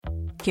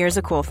Here's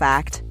a cool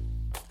fact.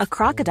 A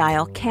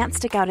crocodile can't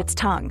stick out its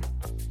tongue.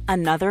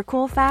 Another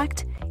cool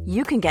fact,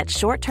 you can get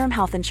short-term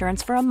health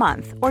insurance for a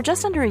month or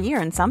just under a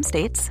year in some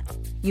states.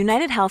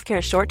 United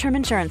Healthcare short-term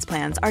insurance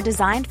plans are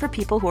designed for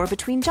people who are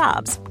between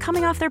jobs,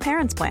 coming off their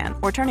parents' plan,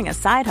 or turning a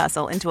side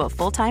hustle into a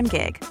full-time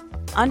gig.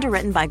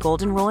 Underwritten by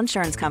Golden Rule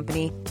Insurance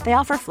Company, they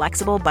offer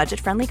flexible,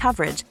 budget-friendly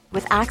coverage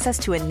with access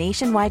to a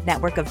nationwide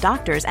network of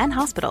doctors and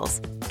hospitals.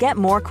 Get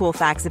more cool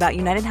facts about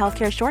United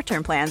Healthcare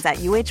short-term plans at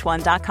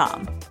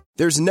uh1.com.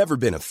 There's never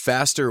been a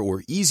faster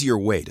or easier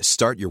way to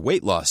start your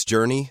weight loss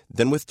journey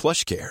than with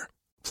PlushCare.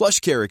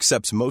 PlushCare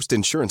accepts most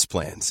insurance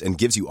plans and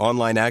gives you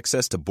online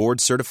access to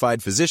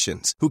board-certified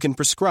physicians who can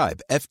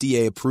prescribe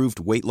FDA-approved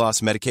weight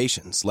loss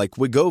medications like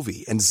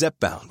Wegovy and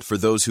Zepbound for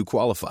those who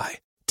qualify.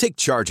 Take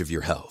charge of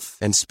your health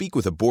and speak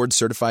with a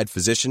board-certified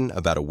physician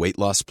about a weight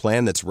loss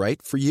plan that's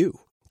right for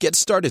you. Get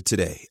started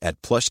today at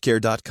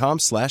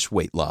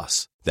plushcare.com/weight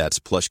loss. That's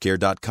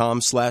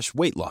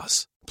plushcare.com/weight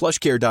loss.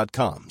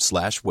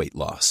 plushcare.com/weight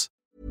loss.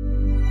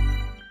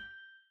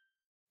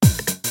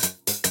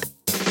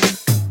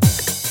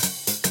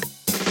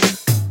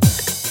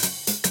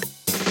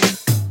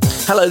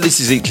 Hello, this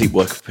is Eat, Sleep,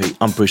 Work, Repeat.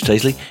 I'm Bruce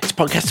Daisley. It's a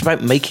podcast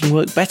about making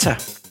work better.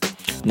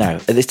 Now,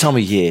 at this time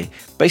of year,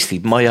 basically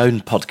my own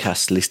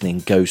podcast listening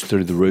goes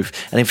through the roof.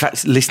 And in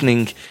fact,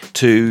 listening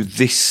to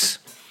this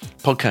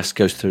podcast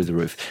goes through the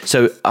roof.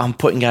 So I'm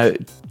putting out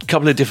a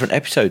couple of different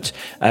episodes.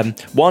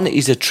 One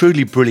is a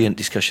truly brilliant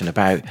discussion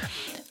about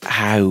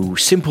how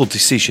simple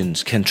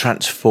decisions can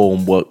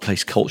transform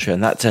workplace culture.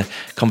 And that's a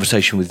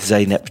conversation with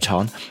Zeynep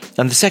Ton.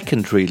 And the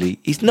second really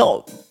is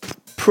not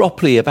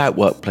properly about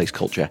workplace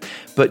culture,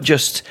 but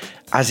just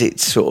as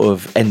it's sort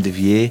of end of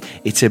year,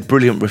 it's a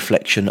brilliant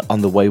reflection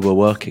on the way we're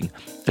working.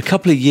 A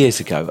couple of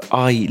years ago,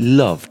 I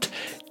loved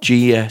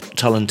Gia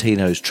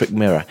Tolentino's Trick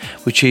Mirror,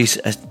 which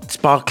is a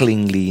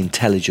sparklingly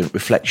intelligent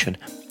reflection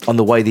on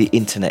the way the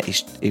internet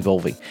is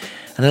evolving.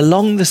 And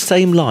along the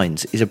same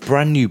lines is a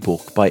brand new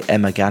book by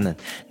Emma Gannon.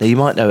 Now, you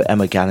might know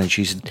Emma Gannon.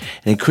 She's an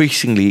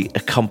increasingly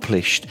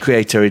accomplished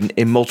creator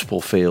in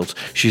multiple fields.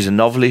 She's a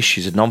novelist,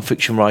 she's a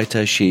non-fiction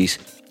writer, she's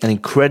an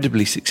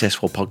incredibly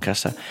successful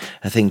podcaster.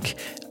 I think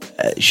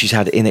she's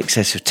had in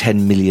excess of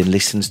 10 million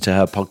listens to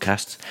her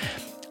podcasts.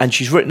 And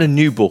she's written a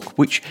new book,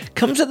 which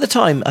comes at the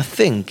time, I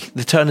think,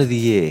 the turn of the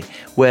year,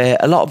 where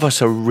a lot of us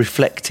are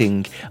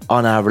reflecting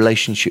on our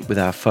relationship with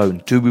our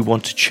phone. Do we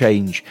want to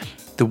change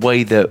the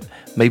way that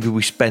maybe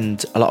we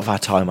spend a lot of our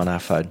time on our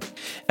phone?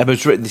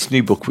 Emma's written this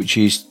new book, which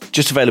is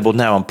just available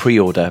now on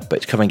pre-order, but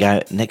it's coming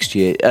out next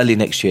year, early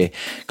next year,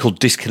 called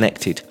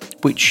Disconnected,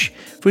 which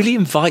really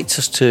invites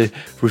us to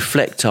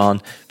reflect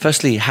on,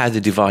 firstly, how the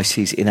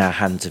devices in our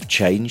hands have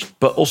changed,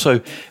 but also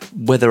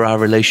whether our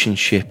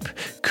relationship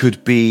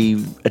could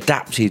be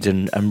adapted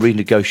and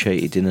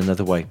renegotiated in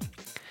another way.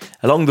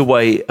 Along the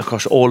way,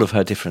 across all of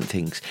her different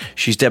things,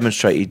 she's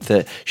demonstrated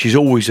that she's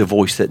always a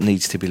voice that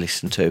needs to be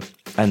listened to.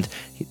 And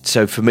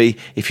so for me,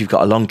 if you've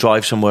got a long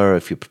drive somewhere, or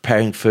if you're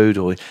preparing food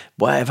or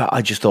whatever,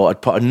 I just thought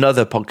I'd put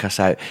another podcast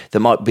out that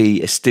might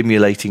be a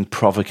stimulating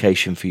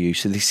provocation for you.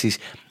 So this is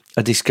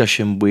a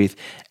discussion with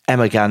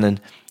Emma Gannon,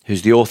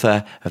 who's the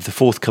author of the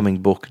forthcoming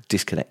book,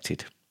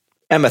 Disconnected.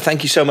 Emma,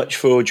 thank you so much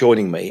for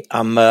joining me.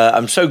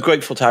 I'm so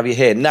grateful to have you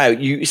here. Now,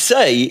 you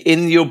say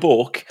in your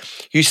book,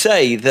 you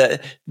say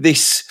that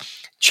this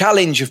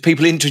challenge of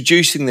people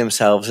introducing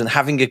themselves and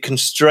having a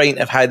constraint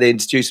of how they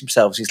introduce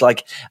themselves is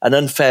like an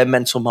unfair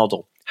mental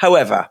model.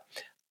 However,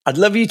 I'd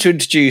love you to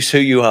introduce who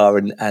you are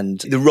and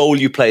the role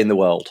you play in the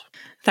world.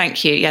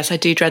 Thank you. Yes, I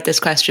do dread this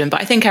question,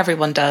 but I think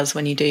everyone does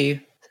when you do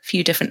a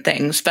few different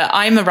things. But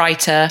I'm a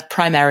writer,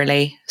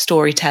 primarily,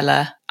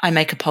 storyteller. I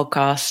make a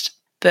podcast.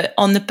 But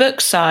on the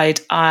book side,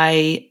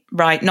 I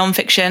write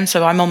nonfiction.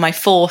 So I'm on my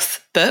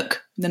fourth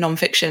book, the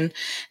nonfiction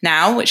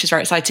now, which is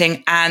very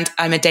exciting. And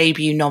I'm a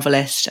debut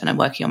novelist and I'm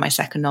working on my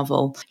second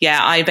novel. Yeah,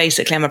 I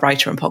basically am a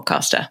writer and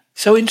podcaster.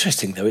 So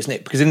interesting though, isn't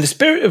it? Because in the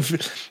spirit of,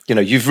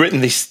 you've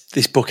written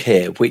this book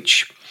here,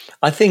 which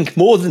I think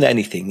more than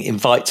anything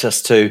invites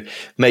us to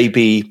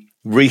maybe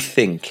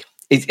rethink.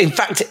 In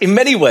fact, in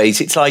many ways,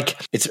 it's like,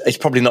 it's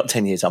probably not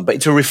 10 years on, but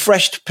it's a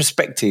refreshed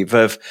perspective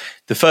of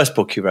the first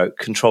book you wrote,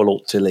 Control,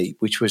 Alt, Delete,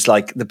 which was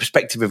like the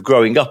perspective of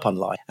growing up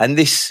online. And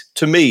this,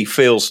 to me,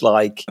 feels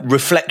like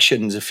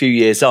reflections a few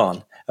years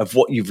on of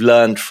what you've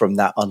learned from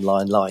that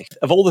online life.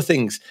 Of all the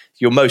things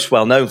you're most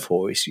well known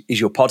for is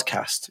your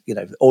podcast,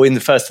 or in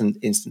the first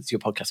instance, your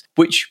podcast,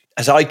 which,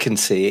 as I can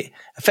see it,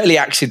 a fairly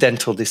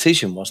accidental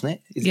decision, wasn't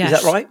it? Is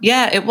that right?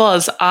 Yeah, it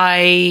was.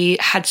 I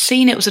had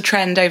seen it was a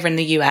trend over in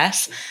the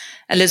US.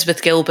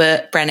 Elizabeth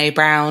Gilbert, Brené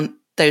Brown,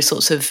 those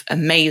sorts of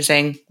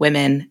amazing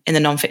women in the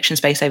nonfiction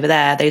space over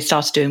there, they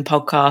started doing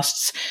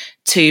podcasts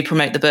to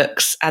promote the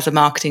books as a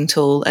marketing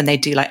tool, and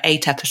they'd do like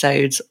 8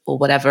 episodes or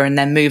whatever and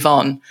then move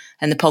on.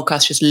 And the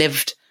podcast just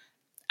lived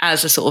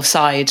as a sort of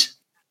side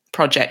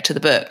project to the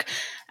book.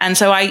 And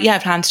so I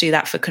plan to do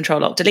that for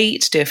Control, Alt,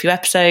 Delete, do a few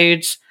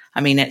episodes.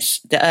 I mean,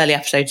 the early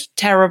episodes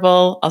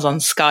terrible. I was on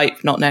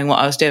Skype not knowing what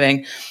I was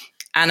doing.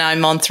 And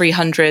I'm on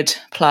 300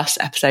 plus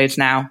episodes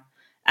now.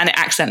 And it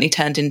accidentally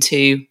turned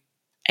into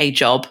a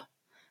job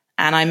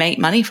and I make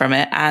money from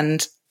it.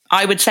 And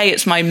I would say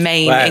it's my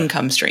main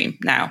income stream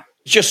now.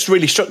 Just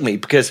really struck me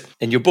because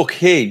in your book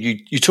here,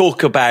 you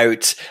talk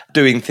about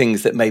doing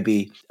things that may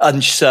be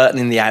uncertain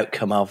in the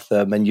outcome of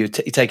them, and you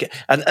take it,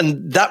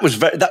 and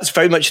that's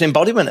very much an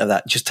embodiment of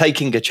that. Just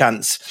taking a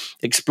chance,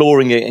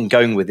 exploring it, and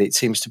going with it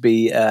seems to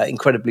be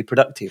incredibly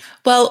productive.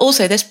 Well,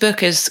 also this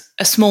book is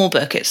a small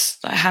book; it's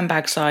a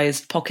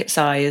handbag-sized,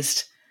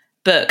 pocket-sized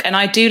book, and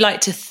I do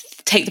like to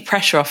take the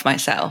pressure off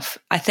myself.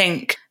 I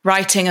think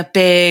writing a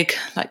big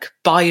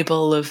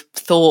Bible of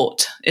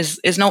thought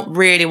is not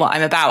really what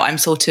I'm about. I'm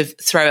sort of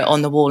throw it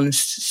on the wall and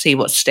see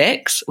what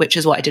sticks, which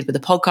is what I did with the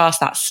podcast.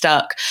 That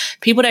stuck.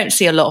 People don't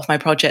see a lot of my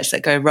projects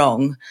that go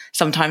wrong.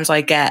 Sometimes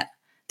I get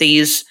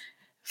these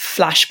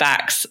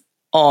flashbacks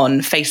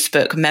on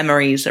Facebook,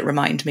 memories that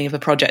remind me of a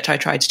project I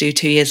tried to do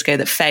 2 years ago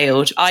that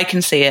failed. I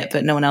can see it,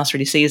 but no one else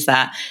really sees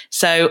that.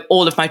 So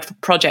all of my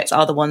projects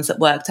are the ones that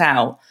worked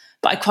out.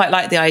 But I quite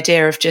like the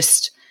idea of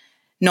just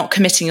not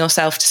committing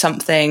yourself to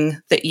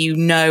something that you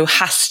know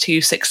has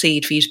to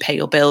succeed for you to pay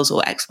your bills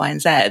or X, Y,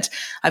 and Z.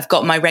 I've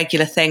got my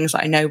regular things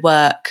that I know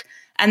work,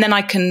 and then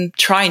I can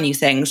try new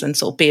things and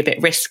sort of be a bit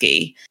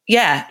risky.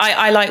 Yeah,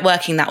 I like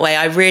working that way.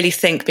 I really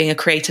think being a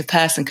creative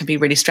person can be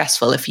really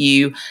stressful if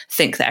you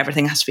think that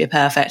everything has to be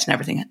perfect and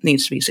everything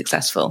needs to be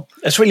successful.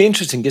 That's really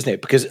interesting, isn't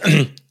it? Because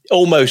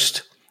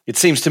almost, it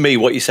seems to me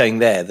what you're saying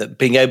there, that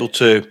being able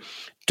to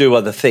do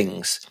other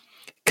things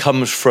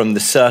comes from the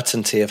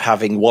certainty of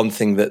having one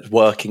thing that's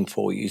working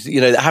for you. You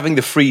know, having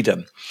the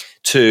freedom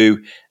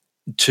to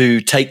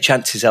take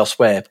chances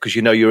elsewhere because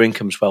you know your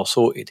income's well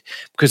sorted.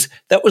 Because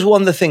that was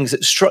one of the things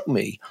that struck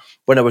me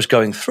when I was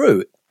going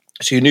through.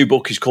 So your new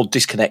book is called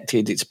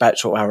Disconnected. It's about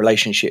sort of our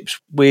relationships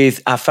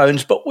with our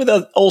phones, but with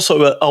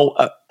also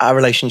our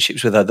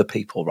relationships with other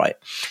people, right?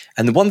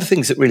 And one of the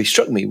things that really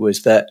struck me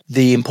was that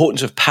the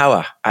importance of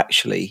power,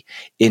 actually,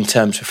 in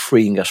terms of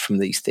freeing us from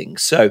these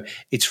things. So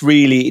it's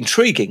really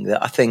intriguing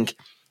that I think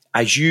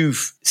as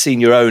you've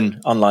seen your own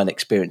online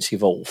experience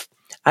evolve,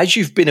 as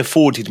you've been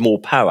afforded more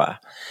power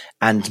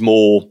and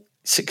more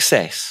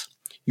success,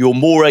 you're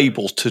more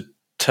able to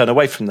turn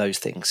away from those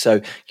things. So,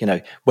 you know,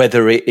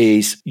 whether it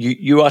is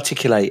you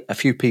articulate a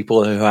few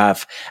people who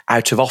have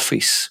out of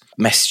office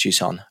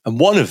messages on, and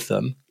one of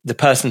them, the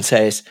person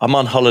says, I'm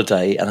on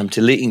holiday and I'm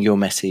deleting your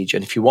message,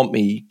 and if you want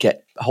me,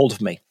 get hold of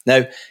me.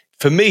 Now,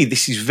 for me,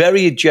 this is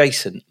very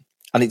adjacent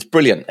and it's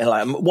brilliant. And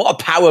like, what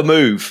a power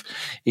move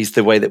is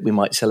the way that we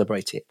might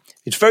celebrate it.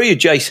 It's very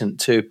adjacent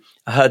to,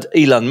 I heard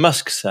Elon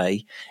Musk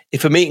say,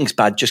 if a meeting's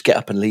bad, just get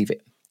up and leave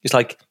it. It's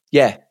like,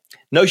 yeah,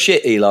 no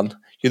shit, Elon.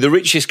 You're the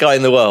richest guy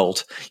in the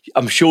world.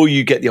 I'm sure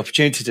you get the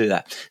opportunity to do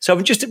that. So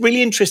I'm just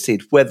really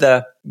interested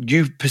whether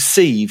you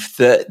perceive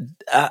that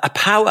a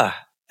power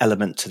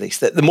element to this,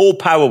 that the more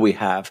power we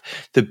have,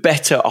 the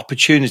better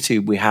opportunity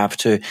we have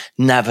to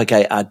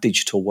navigate our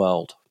digital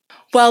world.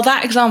 Well,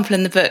 that example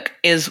in the book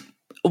is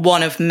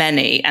one of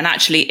many. And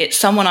actually, it's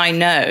someone I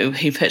know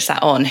who puts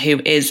that on, who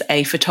is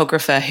a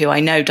photographer who I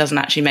know doesn't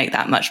actually make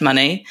that much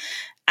money.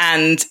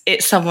 And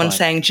it's someone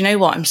saying, do you know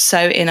what? I'm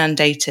so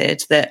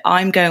inundated that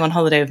I'm going on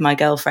holiday with my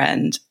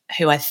girlfriend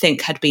who I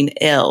think had been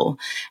ill.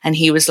 And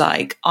he was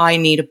like, I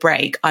need a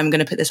break. I'm going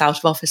to put this out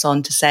of office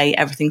on to say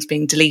everything's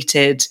being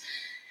deleted,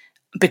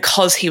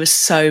 because he was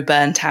so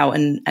burnt out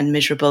and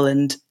miserable.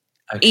 And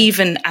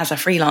even as a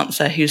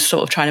freelancer who's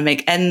sort of trying to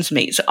make ends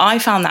meet. So I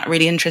found that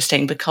really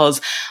interesting because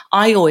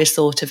I always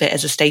thought of it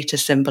as a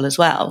status symbol as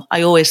well.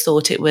 I always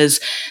thought it was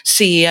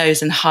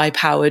CEOs and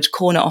high-powered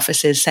corner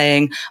offices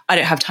saying, I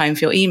don't have time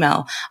for your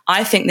email.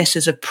 I think this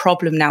is a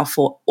problem now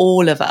for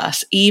all of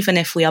us, even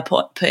if we are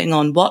putting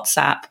on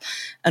WhatsApp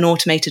an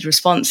automated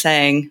response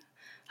saying,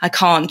 I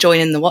can't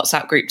join in the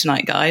WhatsApp group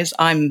tonight, guys.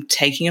 I'm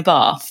taking a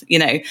bath. You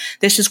know,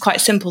 this is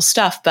quite simple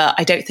stuff, but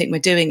I don't think we're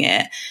doing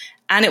it.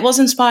 And it was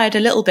inspired a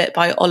little bit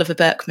by Oliver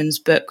Burkeman's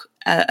book,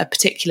 a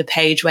particular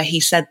page where he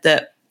said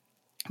that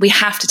we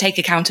have to take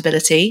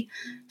accountability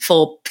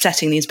for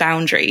setting these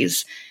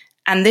boundaries.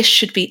 And this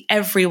should be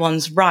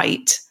everyone's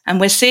right. And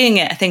we're seeing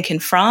it, I think, in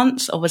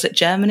France, or was it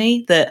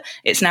Germany, that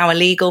it's now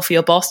illegal for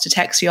your boss to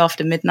text you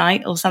after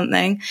midnight or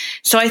something.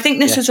 So I think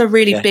this is a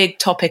really big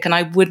topic. And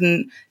I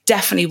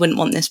definitely wouldn't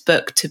want this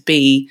book to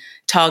be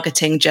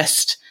targeting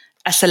just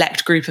a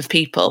select group of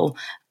people.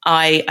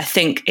 I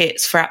think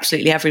it's for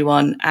absolutely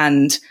everyone.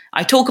 And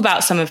I talk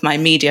about some of my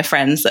media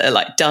friends that are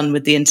like done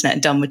with the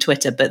internet, done with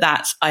Twitter, but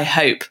that's, I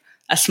hope,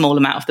 a small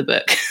amount of the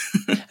book.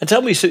 And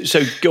tell me,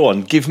 so go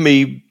on, give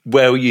me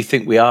where you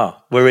think we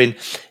are.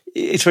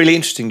 It's really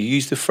interesting. You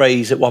used the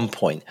phrase at one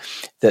point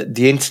that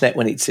the internet,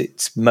 when it's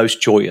its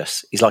most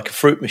joyous, is like a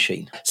fruit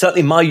machine.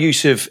 Certainly my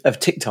use of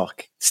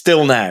TikTok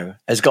still now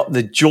has got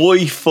the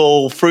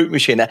joyful fruit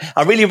machine.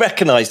 I really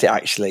recognised it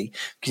actually,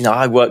 because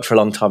I worked for a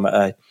long time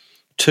at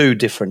two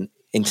different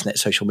internet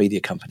social media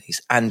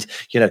companies. And,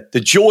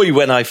 the joy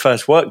when I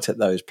first worked at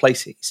those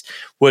places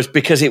was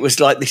because it was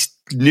like this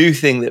new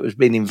thing that was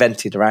being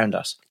invented around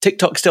us.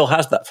 TikTok still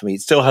has that for me.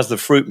 It still has the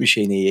fruit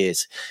machine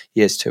years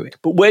to it.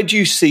 But where do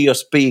you see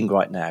us being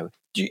right now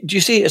Do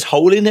you see it as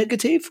wholly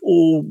negative,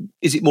 or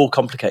is it more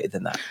complicated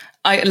than that?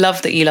 I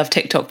love that you love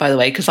TikTok, by the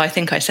way, because I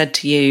think I said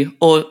to you,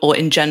 or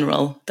in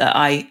general, that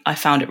I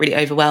found it really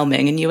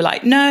overwhelming. And you were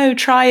like, no,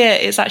 try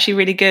it. It's actually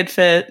really good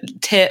for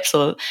tips,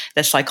 or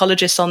there's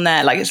psychologists on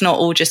there. Like, it's not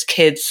all just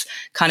kids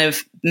kind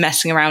of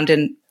messing around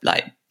in,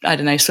 like, I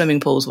don't know, swimming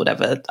pools,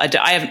 whatever.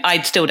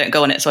 I still don't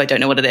go on it, so I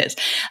don't know what it is.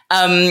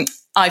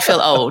 I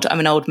feel old. I'm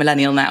an old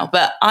millennial now.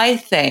 But I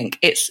think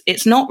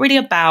it's not really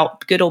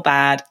about good or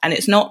bad, and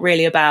it's not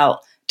really about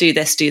do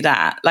this, do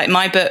that. Like,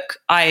 my book,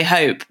 I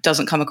hope,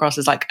 doesn't come across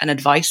as like an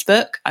advice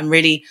book. I'm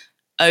really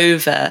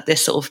over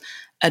this sort of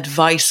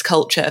advice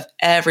culture of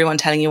everyone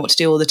telling you what to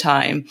do all the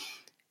time.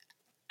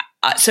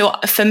 So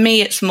for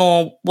me, it's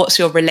more, what's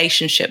your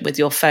relationship with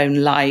your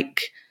phone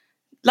like?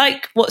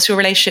 Like, what's your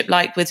relationship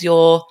like with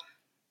your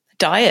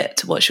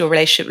diet? What's your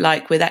relationship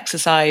like with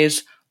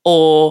exercise?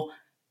 Or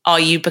are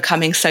you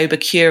becoming sober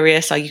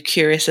curious? Are you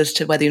curious as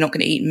to whether you're not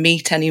going to eat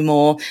meat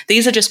anymore?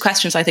 These are just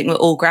questions I think we're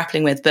all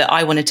grappling with, but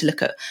I wanted to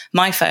look at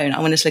my phone. I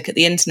wanted to look at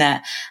the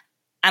internet,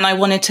 and I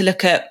wanted to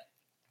look at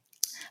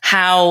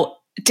how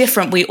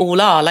different we all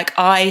are. Like,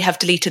 I have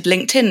deleted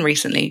LinkedIn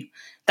recently.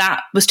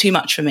 That was too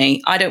much for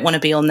me. I don't want to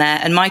be on there.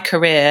 And my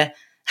career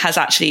has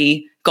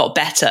actually got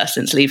better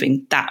since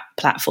leaving that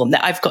platform.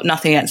 That I've got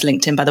nothing against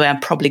LinkedIn, by the way.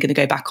 I'm probably going to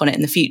go back on it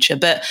in the future,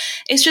 but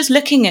it's just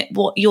looking at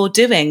what you're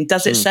doing.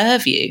 Does it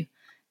serve you?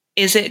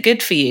 Is it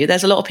good for you?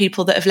 There's a lot of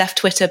people that have left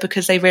Twitter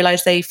because they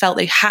realized they felt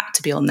they had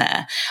to be on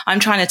there.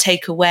 I'm trying to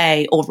take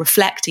away or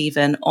reflect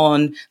even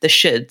on the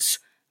shoulds.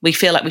 We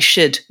feel like we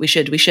should.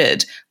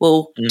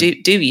 Well,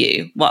 do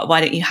you? Why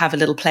don't you have a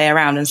little play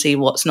around and see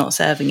what's not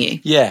serving you?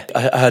 Yeah,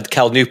 I heard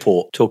Cal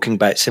Newport talking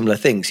about similar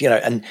things,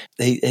 and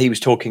he was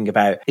talking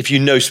about if you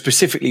know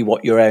specifically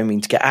what you're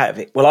aiming to get out of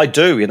it. Well, I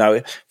do,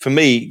 for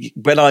me,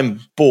 when I'm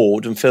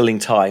bored and filling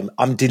time,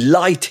 I'm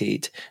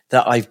delighted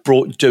that I've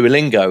brought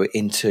Duolingo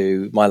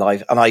into my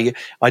life, and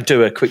I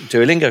do a quick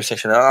Duolingo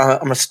session.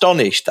 I'm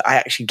astonished that I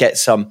actually get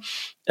some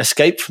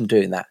escape from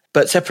doing that.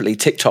 But separately,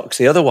 TikTok's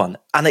the other one.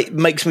 And it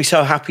makes me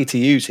so happy to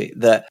use it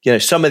that,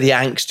 some of the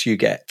angst you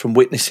get from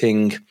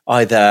witnessing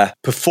either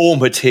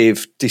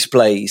performative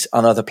displays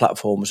on other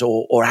platforms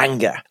or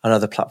anger on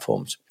other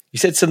platforms. You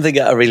said something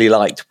that I really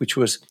liked, which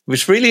was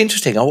really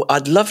interesting.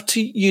 I'd love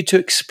you to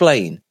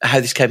explain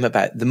how this came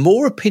about. The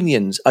more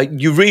opinions,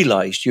 you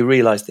realised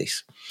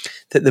this,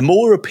 that the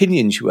more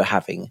opinions you were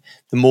having,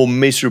 the more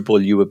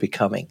miserable you were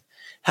becoming.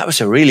 That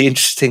was a really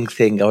interesting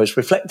thing. I was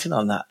reflecting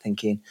on that,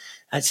 thinking,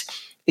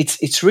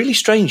 it's really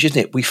strange, isn't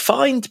it? We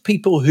find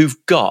people who've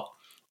got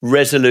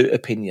resolute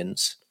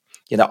opinions.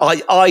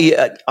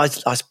 I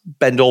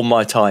spend all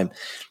my time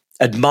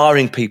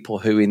admiring people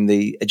who, in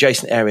the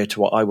adjacent area to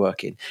what I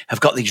work in,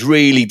 have got these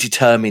really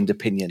determined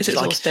opinions. It's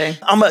exhausting.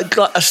 I'm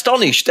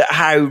astonished at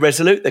how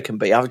resolute they can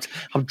be. I'm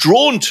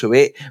drawn to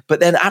it, but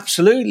then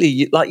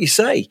absolutely, like you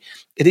say,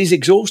 it is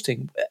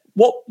exhausting.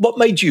 What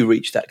made you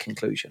reach that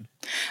conclusion?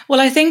 Well,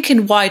 I think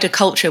in wider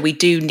culture, we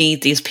do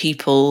need these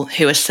people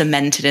who are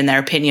cemented in their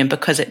opinion,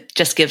 because it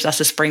just gives us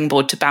a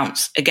springboard to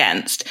bounce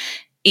against,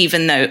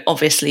 even though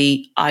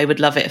obviously I would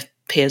love it if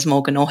Piers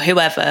Morgan or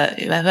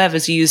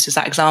whoever's used as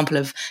that example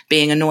of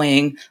being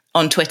annoying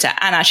on Twitter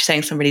and actually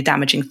saying some really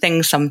damaging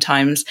things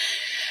sometimes.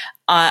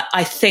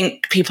 I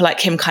think people like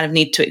him kind of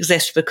need to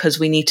exist because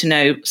we need to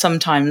know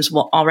sometimes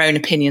what our own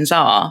opinions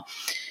are.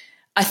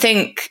 I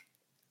think,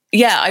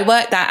 I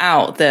worked that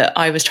out, that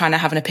I was trying to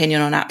have an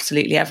opinion on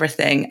absolutely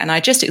everything, and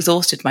I just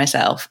exhausted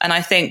myself. And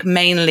I think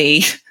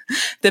mainly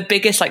the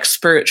biggest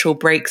spiritual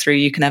breakthrough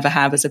you can ever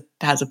have as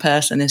a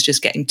person is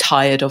just getting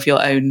tired of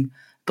your own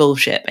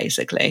bullshit,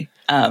 basically.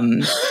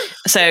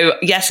 So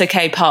yes,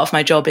 okay, part of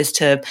my job is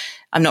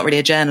I'm not really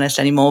a journalist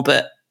anymore,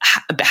 but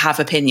have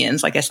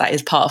opinions. I guess that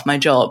is part of my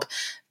job.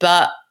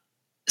 But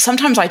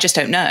sometimes I just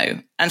don't know,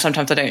 and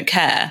sometimes I don't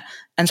care,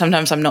 and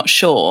sometimes I'm not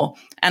sure.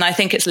 And I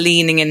think it's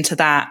leaning into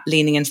that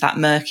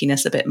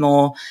murkiness a bit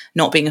more,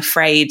 not being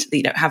afraid that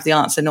you don't have the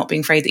answer, not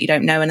being afraid that you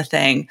don't know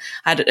anything.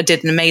 I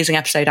did an amazing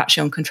episode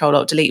actually on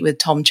Control-Alt-Delete with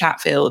Tom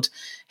Chatfield,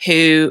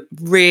 who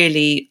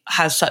really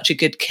has such a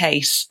good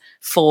case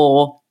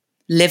for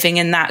living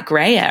in that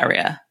grey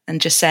area and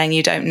just saying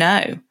you don't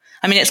know.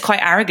 I mean, it's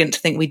quite arrogant to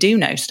think we do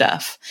know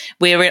stuff.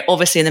 We're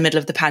obviously in the middle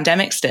of the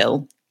pandemic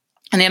still.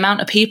 And the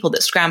amount of people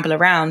that scramble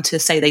around to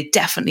say they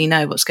definitely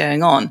know what's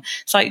going on.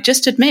 It's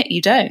just admit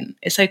you don't.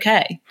 It's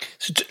okay.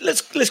 So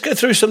let's go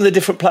through some of the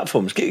different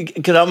platforms,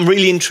 because I'm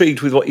really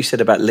intrigued with what you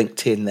said about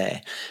LinkedIn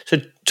there.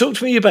 So talk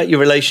to me about your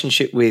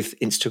relationship with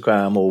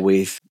Instagram or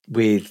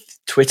with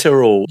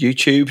Twitter or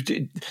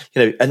YouTube.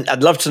 And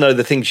I'd love to know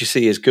the things you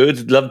see as good.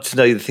 I'd love to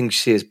know the things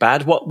you see as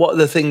bad. What are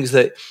the things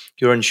that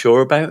you're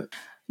unsure about?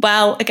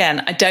 Well,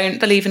 again, I don't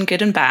believe in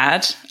good and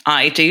bad.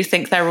 I do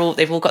think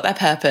they've all got their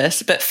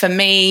purpose. But for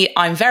me,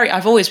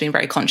 I've always been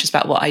very conscious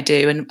about what I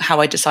do and how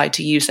I decide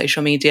to use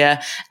social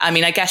media. I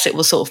mean, I guess it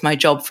was sort of my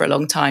job for a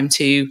long time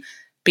to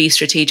be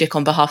strategic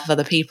on behalf of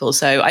other people.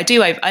 So I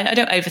don't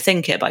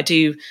overthink it, but I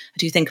do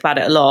think about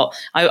it a lot.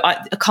 I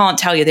can't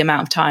tell you the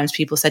amount of times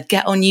people said,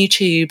 get on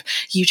YouTube.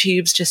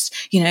 YouTube's just,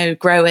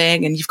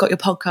 growing, and you've got your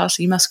podcast,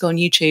 so you must go on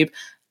YouTube.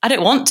 I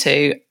don't want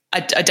to.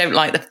 I don't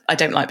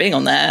like being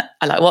on there.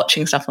 I like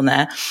watching stuff on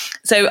there.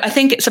 So I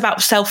think it's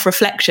about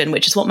self-reflection,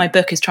 which is what my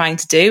book is trying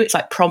to do. It's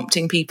like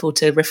prompting people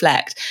to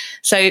reflect.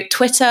 So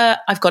Twitter,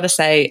 I've got to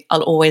say,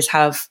 I'll always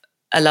have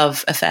a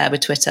love affair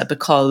with Twitter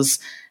because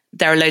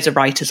there are loads of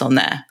writers on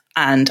there,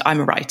 and I'm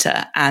a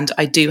writer, and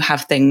I do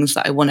have things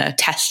that I want to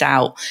test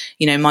out.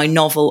 My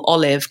novel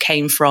Olive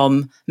came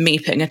from me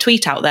putting a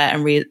tweet out there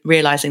and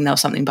realizing there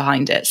was something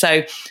behind it.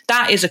 So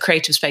that is a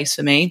creative space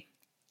for me.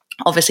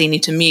 Obviously, you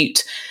need to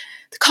mute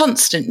the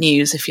constant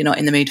news if you're not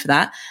in the mood for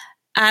that.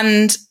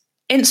 And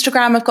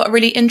Instagram, I've got a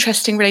really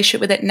interesting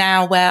relationship with it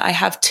now, where I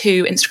have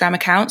 2 Instagram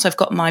accounts. I've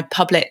got my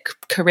public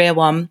career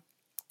one,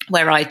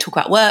 where I talk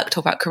about work,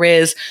 talk about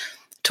careers,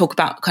 talk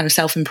about kind of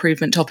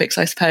self-improvement topics,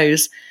 I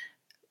suppose,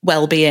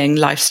 well-being,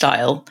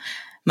 lifestyle,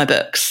 my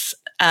books.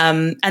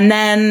 And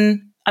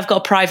then I've got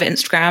a private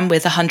Instagram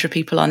with 100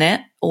 people on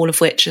it, all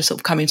of which are sort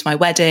of coming to my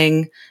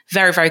wedding,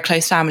 very, very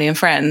close family and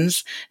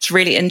friends. It's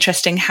really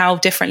interesting how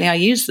differently I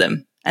use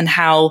them and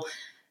how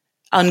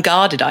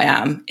unguarded I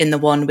am in the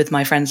one with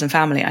my friends and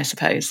family, I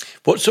suppose.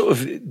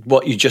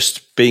 What you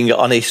just being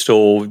honest,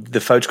 or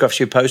the photographs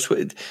you post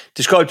with,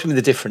 describe to me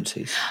the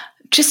differences.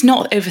 Just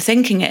not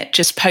overthinking it,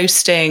 just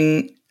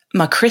posting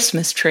my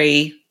Christmas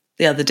tree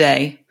the other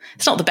day.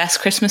 It's not the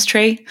best Christmas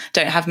tree.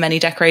 Don't have many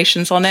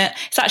decorations on it.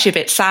 It's actually a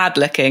bit sad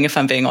looking, if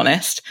I'm being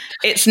honest.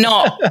 It's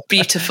not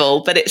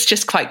beautiful, but it's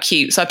just quite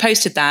cute. So I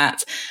posted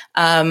that.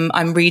 I'm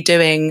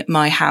redoing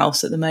my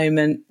house at the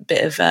moment.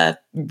 Bit of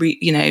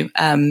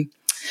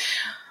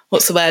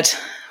what's the word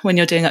when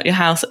you're doing up your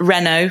house?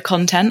 Reno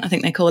content, I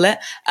think they call it.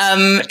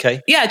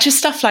 Okay. Yeah, just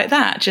stuff like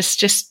that.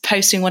 Just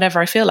posting whatever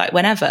I feel like,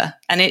 whenever.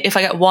 And if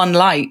I get one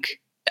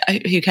like,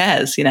 who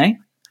cares?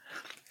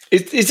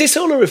 Is this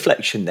all a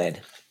reflection then?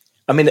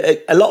 I mean,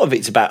 a lot of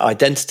it's about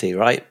identity,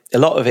 right? A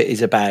lot of it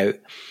is about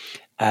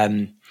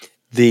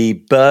the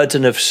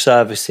burden of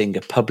servicing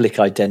a public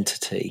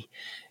identity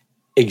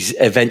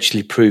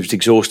eventually proves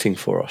exhausting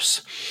for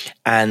us.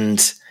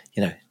 And,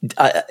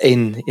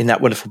 in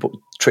that wonderful book,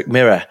 Trick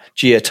Mirror,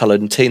 Gia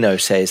Tolentino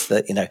says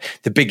that,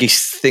 the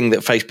biggest thing that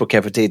Facebook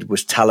ever did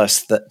was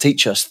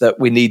teach us that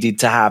we needed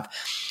to have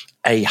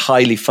a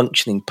highly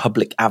functioning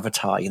public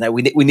avatar.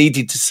 We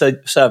needed to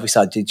service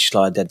our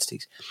digital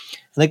identities.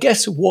 And I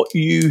guess what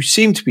you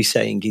seem to be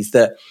saying is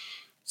that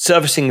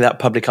servicing that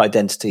public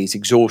identity is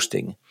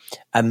exhausting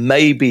and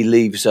maybe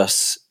leaves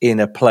us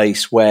in a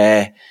place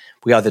where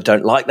we either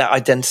don't like that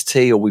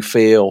identity or we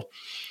feel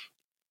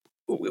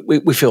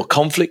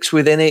conflicts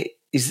within it.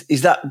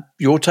 Is that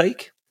your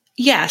take?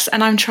 Yes.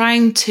 And I'm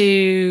trying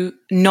to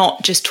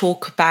not just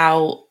talk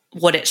about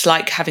what it's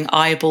like having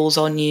eyeballs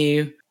on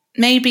you.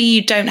 Maybe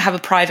you don't have a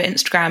private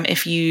Instagram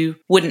if you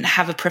wouldn't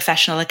have a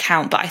professional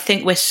account, but I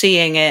think we're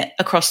seeing it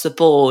across the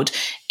board.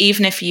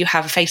 Even if you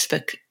have a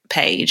Facebook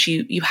page,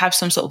 you have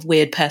some sort of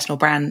weird personal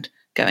brand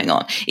going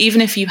on. Even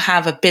if you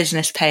have a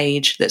business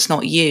page that's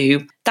not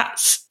you,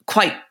 that's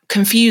quite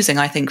confusing,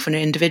 I think, for an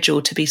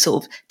individual to be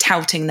sort of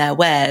touting their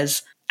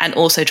wares and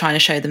also trying to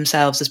show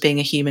themselves as being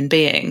a human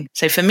being.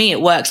 So for me,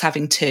 it works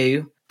having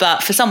 2,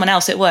 but for someone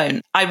else, it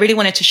won't. I really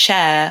wanted to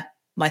share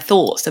my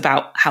thoughts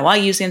about how I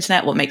use the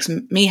internet, what makes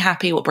me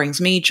happy, what brings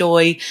me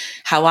joy,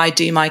 how I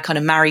do my kind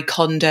of Marie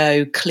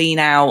Kondo clean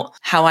out,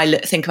 how I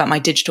think about my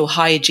digital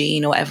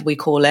hygiene or whatever we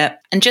call it,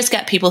 and just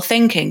get people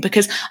thinking.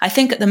 Because I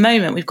think at the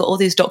moment we've got all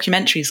these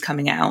documentaries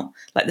coming out,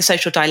 like The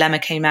Social Dilemma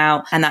came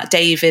out, and that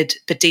David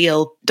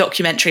Baddiel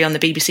documentary on the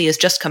BBC has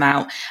just come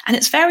out, and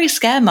it's very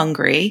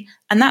scaremongery,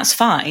 and that's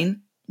fine.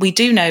 We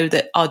do know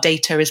that our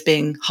data is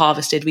being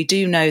harvested. We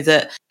do know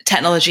that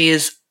technology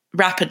is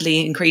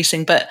rapidly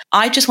increasing, but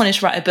I just wanted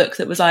to write a book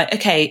that was like,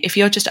 okay, if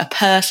you're just a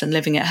person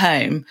living at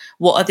home,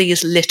 what are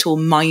these little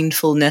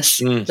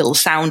mindfulness, little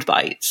sound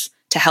bites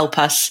to help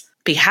us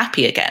be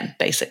happy again,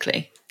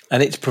 basically?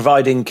 And it's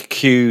providing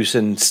cues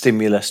and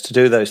stimulus to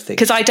do those things.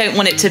 Because I don't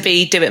want it to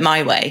be do it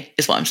my way,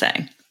 is what I'm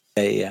saying.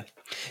 Yeah.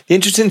 The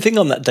interesting thing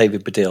on that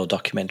David Baddiel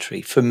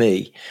documentary for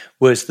me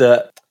was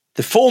that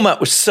the format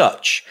was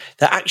such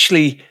that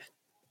actually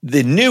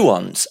the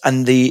nuance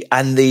and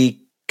the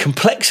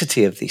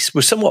complexity of this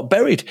was somewhat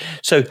buried.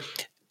 So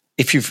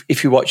if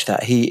you watch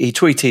that, he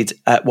tweeted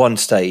at one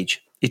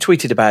stage, he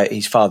tweeted about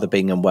his father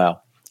being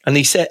unwell. And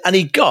he said, and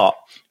he got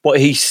what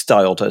he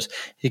styled as,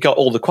 he got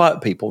all the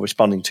quiet people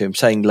responding to him,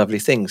 saying lovely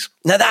things.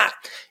 Now that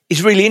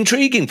is really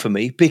intriguing for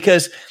me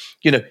because,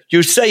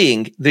 you're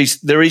saying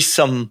there is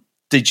some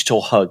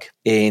digital hug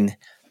in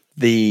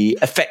the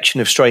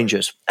affection of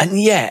strangers.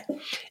 And yet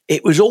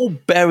it was all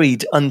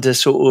buried under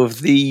sort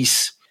of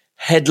these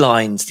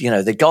headlines,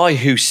 the guy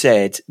who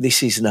said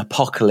this is an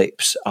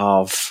apocalypse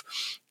of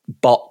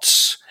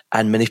bots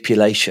and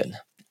manipulation.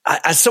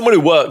 As someone who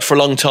worked for a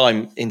long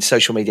time in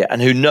social media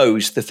and who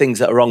knows the things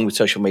that are wrong with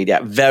social media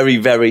very,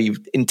 very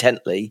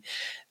intently,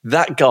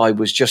 that guy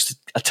was just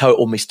a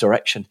total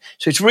misdirection.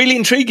 So it's really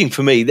intriguing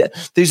for me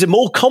that there's a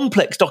more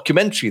complex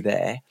documentary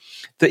there,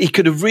 that he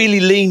could have really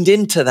leaned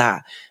into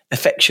that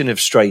affection of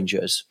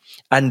strangers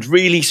and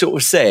really sort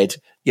of said,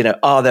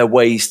 are there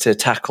ways to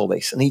tackle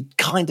this? And he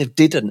kind of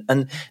didn't.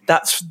 And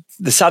that's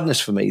the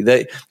sadness for me,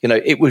 that,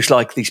 it was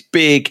like this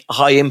big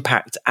high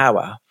impact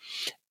hour,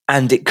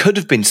 and it could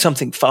have been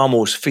something far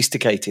more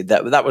sophisticated.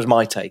 That was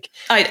my take.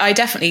 I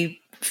definitely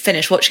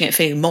finished watching it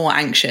feeling more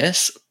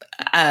anxious.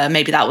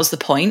 Maybe that was the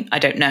point. I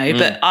don't know.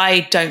 But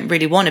I don't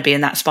really want to be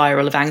in that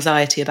spiral of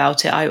anxiety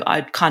about it.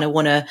 I kind of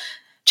want to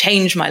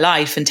change my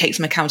life and take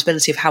some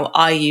accountability of how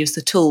I use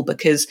the tool,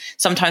 because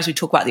sometimes we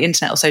talk about the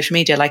internet or social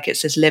media like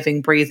it's this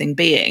living, breathing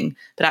being,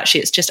 but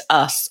actually it's just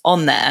us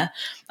on there.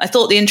 I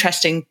thought the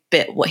interesting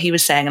bit, what he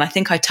was saying, and I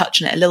think I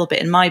touched on it a little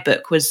bit in my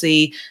book, was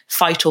the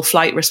fight or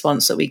flight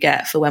response that we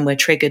get for when we're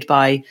triggered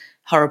by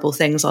horrible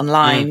things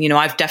online.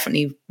 I've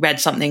definitely read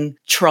something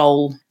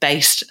troll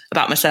based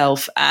about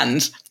myself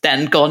and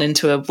then gone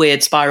into a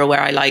weird spiral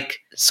where I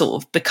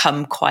sort of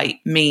become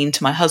quite mean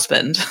to my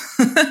husband.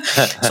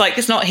 It's like,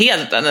 he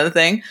hasn't done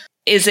anything.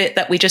 Is it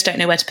that we just don't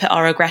know where to put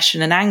our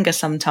aggression and anger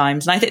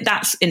sometimes? And I think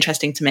that's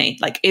interesting to me.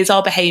 Is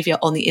our behavior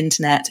on the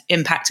internet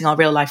impacting our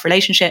real life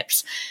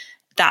relationships?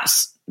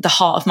 That's the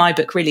heart of my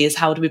book, really, is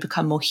how do we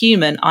become more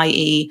human,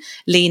 i.e.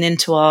 lean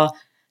into our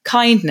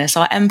kindness,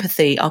 our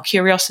empathy, our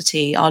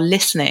curiosity, our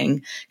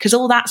listening, because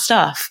all that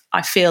stuff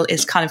I feel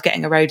is kind of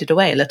getting eroded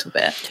away a little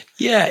bit.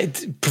 Yeah,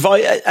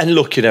 and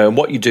look, and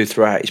what you do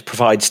throughout is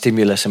provide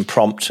stimulus and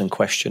prompts and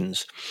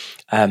questions.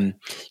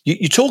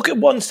 You talk at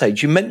one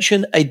stage, you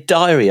mention a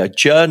diary, a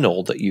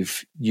journal that you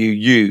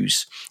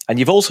use, and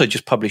you've also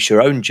just published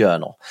your own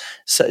journal,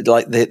 so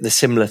like the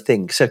similar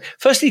thing. So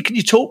firstly, can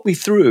you talk me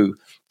through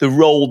the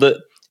role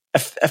that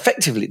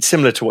effectively it's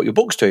similar to what your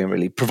book's doing,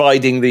 really,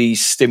 providing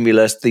these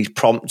stimulus, these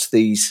prompts,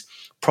 these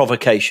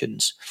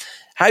provocations?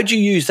 How do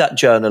you use that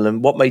journal,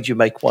 and what made you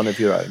make one of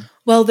your own?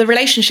 Well, the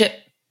relationship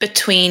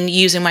between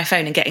using my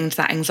phone and getting into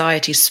that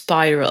anxiety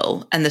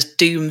spiral and this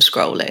doom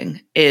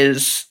scrolling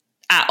is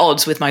at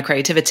odds with my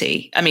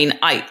creativity. I mean,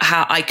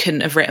 I couldn't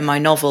have written my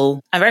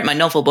novel. I wrote my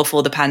novel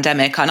before the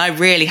pandemic, and I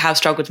really have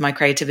struggled with my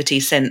creativity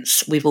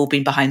since we've all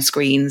been behind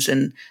screens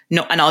and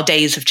our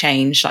days have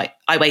changed.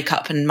 I wake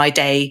up and my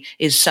day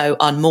is so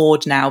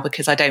unmoored now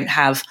because I don't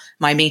have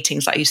my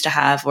meetings that I used to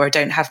have, or I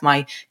don't have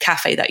my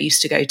cafe that I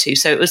used to go to.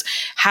 So it was,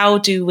 how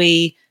do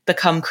we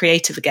become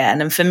creative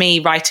again? And for me,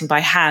 writing by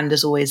hand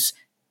has always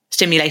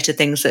stimulated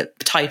things that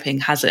typing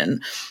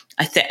hasn't.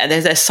 I think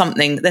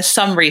there's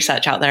some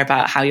research out there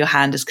about how your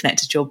hand is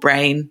connected to your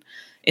brain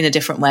in a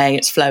different way.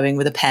 It's flowing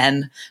with a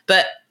pen.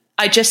 But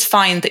I just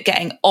find that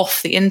getting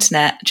off the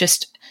internet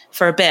just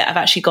for a bit, I've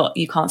actually got,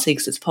 you can't see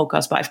because it's a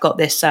podcast, but I've got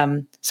this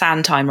sound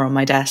timer on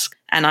my desk,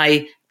 and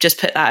I just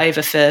put that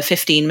over for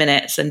 15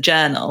 minutes and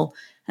journal,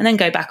 and then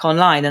go back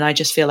online, and I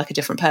just feel like a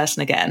different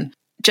person again.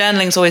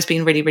 Journaling's always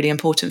been really, really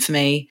important for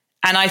me.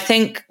 And I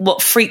think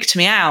what freaked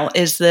me out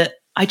is that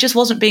I just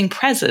wasn't being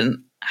present.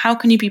 How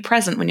can you be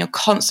present when you're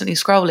constantly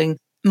scrolling?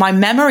 My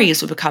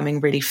memories were becoming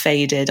really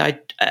faded.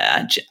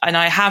 And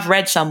I have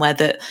read somewhere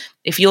that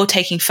if you're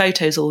taking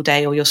photos all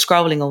day, or you're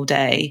scrolling all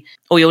day,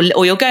 or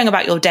you're going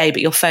about your day,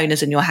 but your phone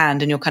is in your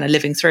hand and you're kind of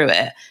living through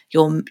it,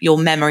 your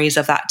memories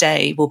of that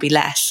day will be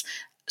less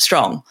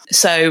strong.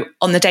 So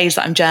on the days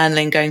that I'm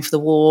journaling, going for the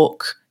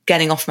walk,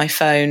 getting off my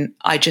phone,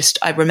 I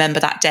remember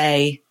that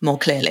day more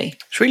clearly.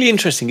 It's really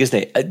interesting,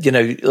 isn't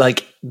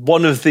it?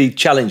 One of the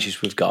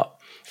challenges we've got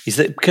is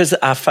that because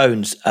our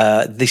phones,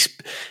 this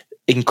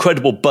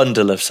incredible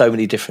bundle of so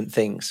many different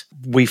things,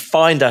 we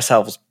find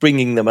ourselves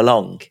bringing them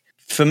along.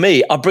 For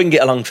me, I bring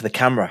it along for the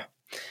camera,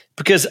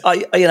 because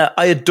I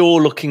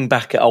adore looking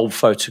back at old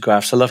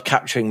photographs. I love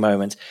capturing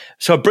moments.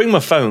 So I bring my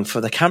phone for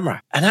the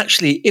camera. And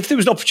actually, if there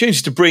was an opportunity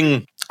to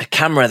bring a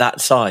camera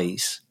that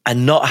size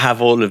and not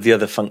have all of the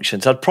other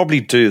functions, I'd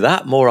probably do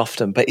that more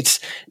often. But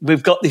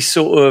we've got this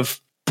sort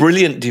of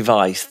brilliant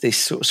device, this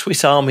sort of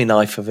Swiss Army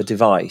knife of a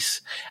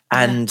device.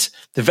 And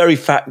the very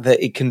fact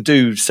that it can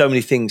do so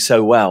many things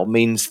so well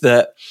means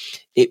that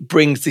it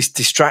brings this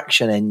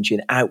distraction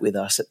engine out with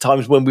us at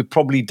times when we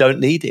probably don't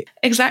need it.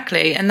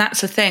 Exactly. And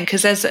that's the thing,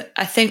 because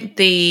I think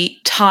the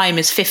time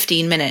is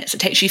 15 minutes. It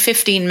takes you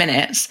 15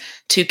 minutes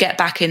to get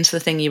back into the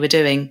thing you were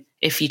doing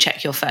if you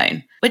check your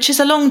phone, which is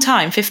a long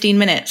time, 15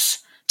 minutes.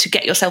 To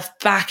get yourself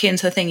back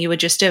into the thing you were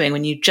just doing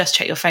when you just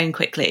check your phone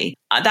quickly.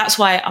 That's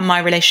why my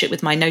relationship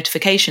with my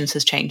notifications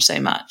has changed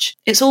so much.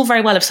 It's all very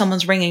well if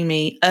someone's ringing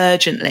me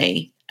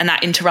urgently and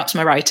that interrupts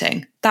my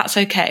writing. That's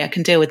okay, I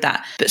can deal with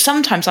that. But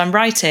sometimes I'm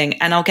writing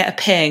and I'll get a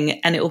ping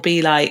and it will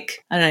be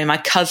like, I don't know, my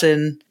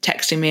cousin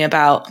texting me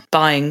about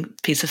buying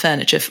a piece of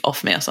furniture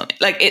off me or something.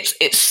 Like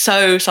it's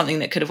so something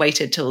that could have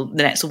waited till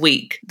the next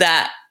week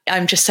that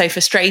I'm just so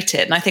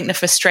frustrated. And I think the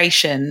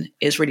frustration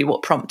is really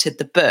what prompted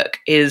the book.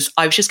 Is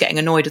I was just getting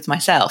annoyed with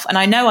myself. And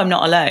I know I'm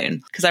not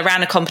alone, because I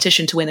ran a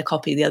competition to win a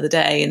copy the other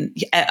day, and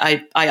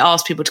I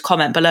asked people to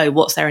comment below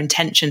what's their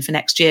intention for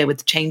next year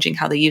with changing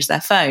how they use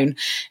their phone.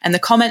 And the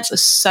comments are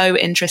so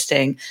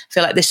interesting. I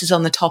feel like this is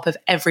on the top of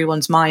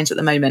everyone's minds at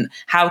the moment.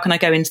 How can I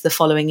go into the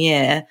following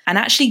year and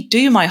actually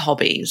do my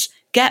hobbies,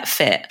 get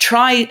fit,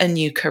 try a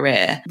new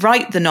career,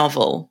 write the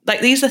novel?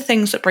 Like, these are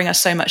things that bring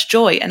us so much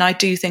joy. And I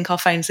do think our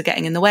phones are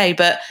getting in the way,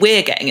 but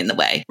we're getting in the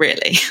way,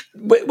 really.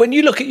 When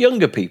you look at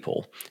younger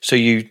people, so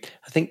I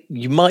think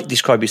you might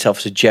describe yourself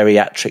as a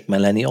geriatric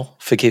millennial.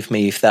 Forgive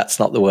me if that's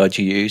not the word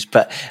you use.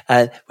 But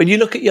when you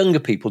look at younger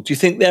people, do you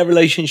think their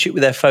relationship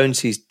with their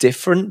phones is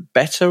different,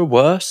 better,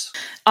 worse?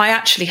 I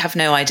actually have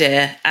no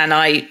idea. And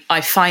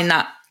I find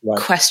that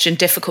question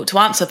difficult to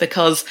answer,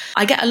 because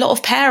I get a lot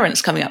of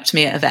parents coming up to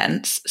me at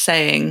events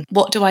saying,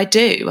 what do I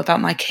do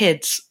about my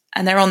kids?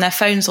 And they're on their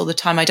phones all the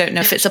time. I don't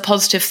know if it's a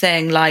positive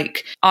thing.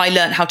 Like, I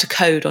learned how to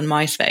code on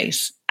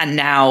MySpace, and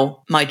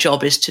now my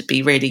job is to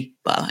be really,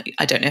 well,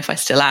 I don't know if I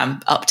still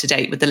am up to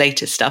date with the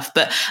latest stuff,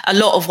 but a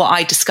lot of what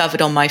I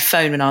discovered on my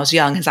phone when I was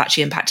young has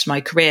actually impacted my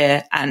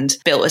career and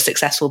built a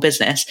successful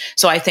business.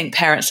 So I think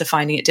parents are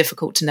finding it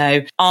difficult to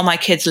know, are my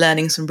kids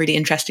learning some really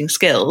interesting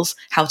skills,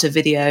 how to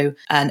video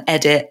and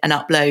edit and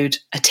upload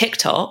a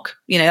TikTok?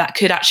 That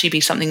could actually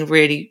be something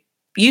really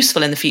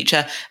useful in the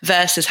future,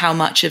 versus how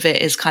much of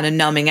it is kind of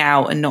numbing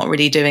out and not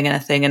really doing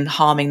anything and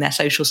harming their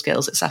social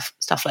skills and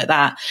stuff like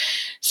that.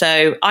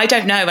 So I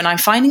don't know. And I'm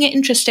finding it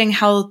interesting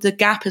how the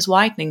gap is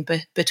widening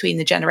between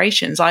the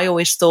generations. I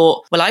always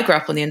thought, well, I grew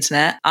up on the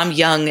internet. I'm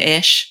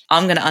young-ish.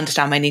 I'm going to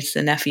understand my nieces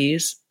and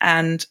nephews.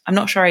 And I'm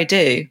not sure I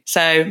do.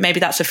 So maybe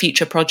that's a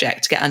future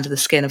project to get under the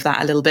skin of that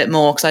a little bit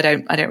more, because I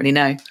don't really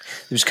know.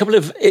 There's a couple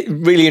of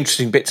really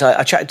interesting bits.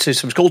 I chatted to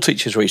some school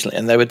teachers recently,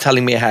 and they were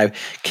telling me how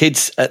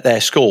kids at their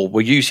school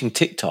were using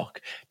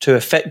TikTok to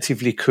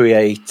effectively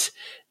create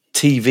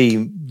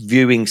TV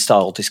viewing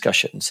style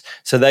discussions.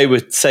 So they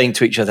were saying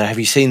to each other, have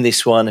you seen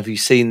this one? Have you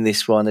seen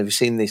this one? Have you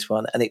seen this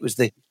one? And it was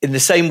in the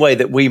same way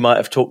that we might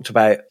have talked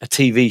about a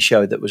TV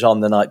show that was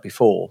on the night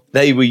before.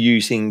 They were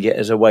using it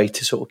as a way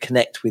to sort of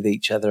connect with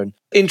each other. And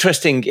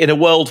interesting, in a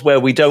world where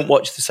we don't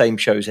watch the same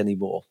shows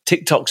anymore,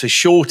 TikToks are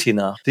short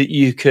enough that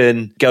you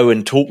can go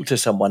and talk to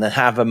someone and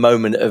have a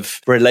moment of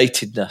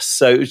relatedness.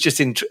 So it was just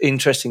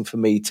interesting for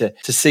me to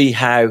see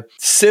how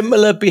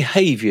similar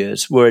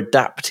behaviors were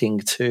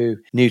adapting to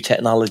new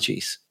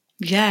technologies.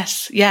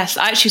 Yes.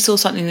 I actually saw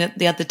something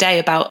the other day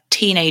about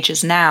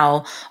teenagers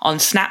now on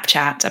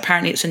Snapchat.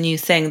 Apparently it's a new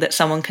thing that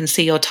someone can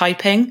see your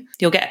typing.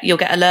 You'll get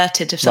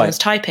alerted if someone's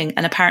typing,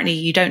 and apparently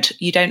you don't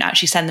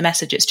actually send the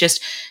message. It's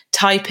just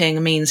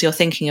typing means you're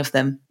thinking of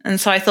them. And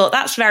so I thought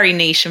that's very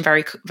niche and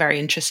very, very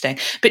interesting.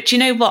 But do you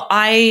know what?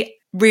 I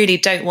really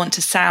don't want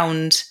to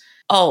sound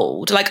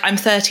old. Like, I'm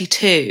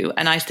 32,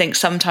 and I think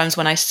sometimes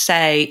when I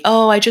say,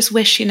 oh, I just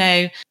wish,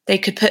 they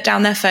could put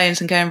down their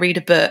phones and go and read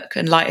a book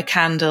and light a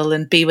candle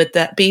and be with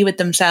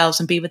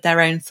themselves and be with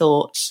their own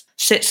thoughts,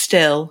 sit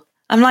still.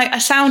 I'm like, I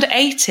sound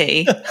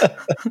 80,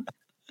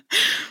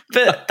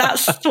 but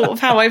that's sort of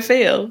how I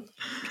feel.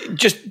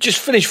 Just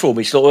finish for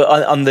me, so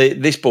on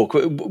this book.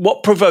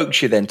 What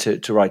provokes you then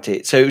to write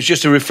it? So it was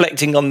just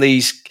reflecting on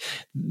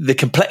the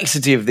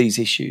complexity of these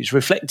issues,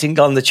 reflecting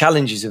on the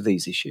challenges of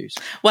these issues.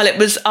 Well, it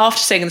was after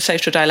seeing The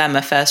Social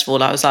Dilemma, first of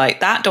all, I was like,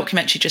 that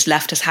documentary just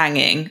left us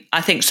hanging. I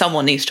think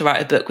someone needs to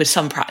write a book with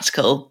some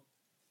practical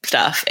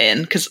stuff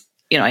in, because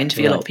I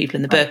interview a lot of people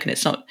in the book, and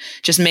it's not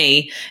just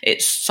me,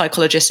 it's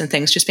psychologists and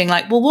things just being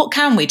like, well, what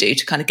can we do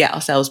to kind of get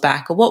ourselves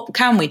back? Or what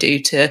can we do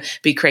to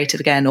be creative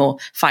again, or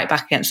fight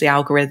back against the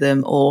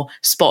algorithm, or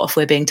spot if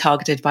we're being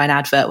targeted by an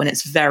advert when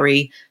it's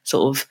very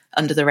sort of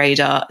under the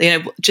radar,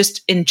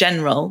 just in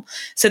general.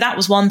 So that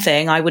was one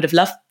thing. I would have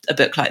loved a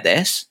book like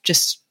this,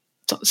 just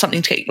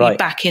something to get you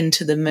back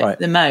into the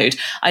mode.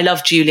 I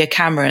love Julia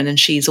Cameron, and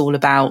she's all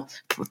about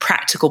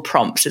practical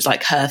prompts. It's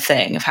like her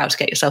thing of how to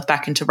get yourself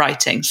back into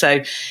writing.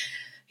 So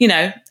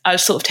I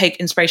sort of take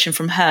inspiration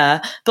from her,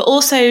 but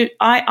also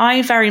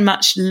I very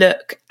much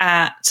look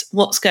at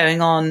what's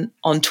going on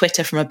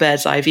Twitter from a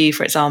bird's eye view,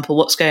 for example,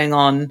 what's going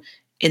on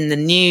in the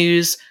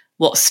news,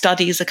 what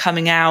studies are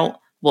coming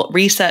out, what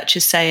research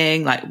is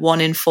saying. Like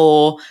 1 in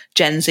 4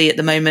 Gen Z at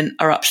the moment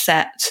are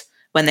upset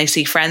when they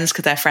see friends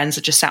because their friends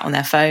are just sat on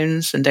their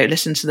phones and don't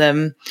listen to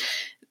them.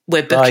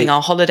 We're booking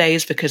our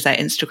holidays because they're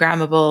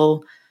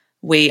Instagrammable.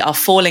 We are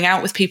falling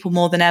out with people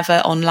more than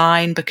ever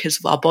online because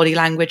our body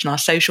language and our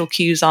social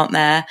cues aren't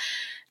there.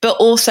 But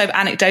also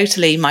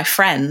anecdotally, my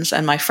friends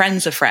and my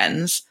friends of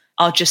friends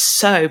are just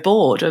so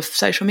bored of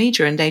social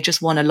media, and they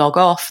just want to log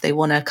off. They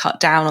want to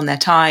cut down on their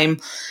time.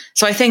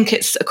 So I think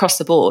it's across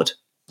the board.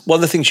 One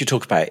of the things you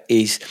talk about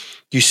is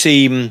you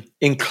seem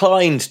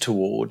inclined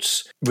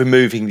towards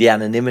removing the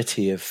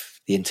anonymity of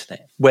the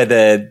internet,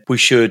 whether we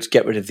should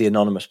get rid of the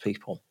anonymous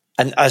people.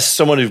 And as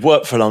someone who's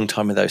worked for a long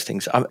time with those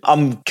things,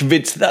 I'm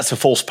convinced that that's a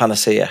false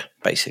panacea,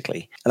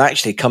 basically. And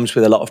actually it comes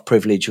with a lot of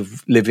privilege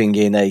of living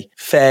in a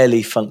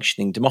fairly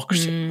functioning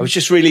democracy. I was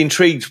just really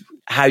intrigued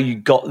how you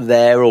got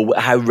there or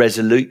how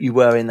resolute you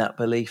were in that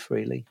belief,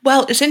 really.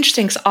 Well, it's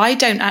interesting because I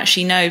don't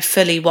actually know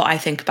fully what I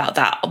think about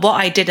that. What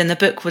I did in the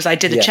book was I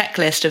did a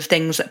checklist of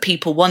things that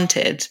people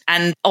wanted.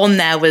 And on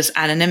there was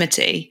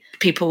anonymity.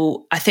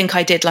 People, I think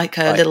I did like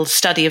a little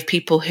study of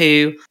people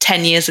who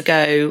 10 years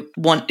ago,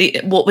 what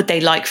would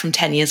they like from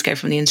 10 years ago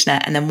from the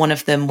internet? And then one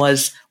of them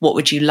was, what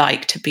would you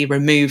like to be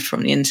removed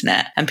from the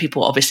internet? And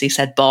people obviously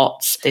said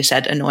bots. They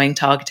said annoying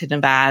targeted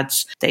and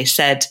ads. They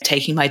said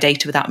taking my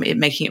data without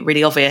making it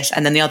really obvious.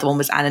 And then the other one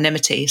was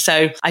anonymity.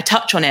 So I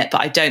touch on it,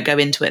 but I don't go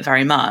into it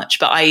very much.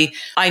 But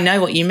I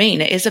know what you mean.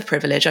 It is a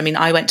privilege. I mean,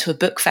 I went to a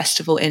book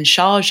festival in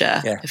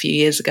Sharjah a few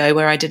years ago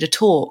where I did a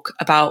talk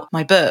about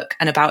my book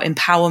and about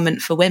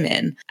empowerment for women.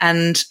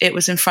 And it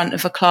was in front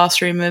of a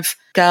classroom of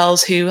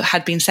girls who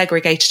had been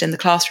segregated in the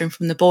classroom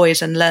from the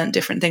boys and learnt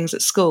different things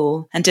at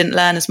school and didn't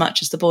learn as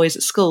much as the boys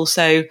at school.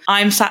 So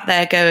I'm sat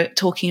there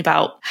talking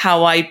about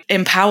how I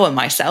empower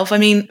myself. I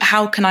mean,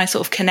 how can I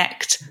sort of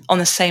connect on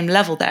the same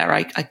level there?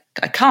 I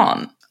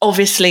can't.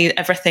 Obviously,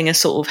 everything is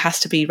sort of has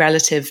to be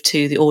relative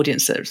to the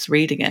audience that's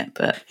reading it.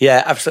 But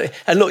yeah, absolutely.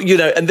 And look,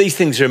 and these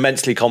things are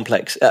immensely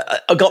complex.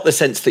 I got the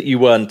sense that you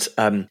weren't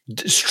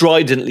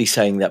stridently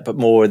saying that, but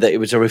more that it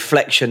was a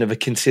reflection of a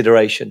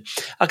consideration.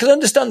 I can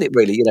understand it,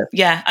 really.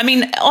 Yeah, I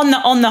mean,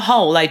 on the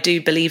whole, I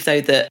do believe though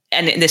that,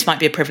 and this might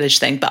be a privileged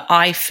thing, but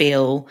I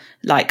feel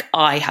like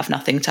I have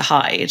nothing to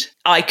hide.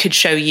 I could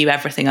show you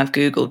everything I've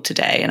Googled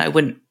today, and I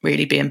wouldn't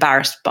really be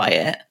embarrassed by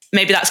it.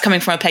 Maybe that's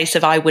coming from a place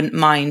of I wouldn't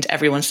mind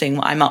everyone seeing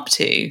what I'm up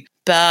to.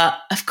 But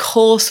of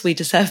course we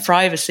deserve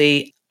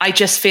privacy. I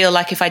just feel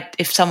like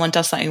if someone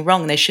does something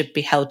wrong, they should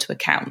be held to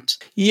account.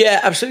 Yeah,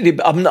 absolutely.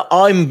 But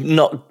I'm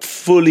not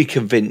fully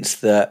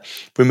convinced that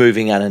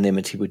removing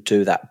anonymity would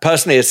do that.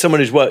 Personally, as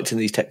someone who's worked in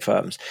these tech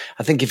firms,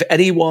 I think if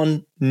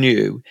anyone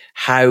knew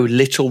how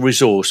little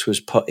resource was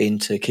put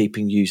into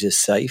keeping users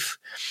safe,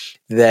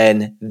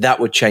 then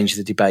that would change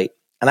the debate.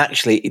 And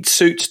actually, it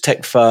suits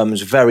tech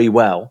firms very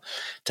well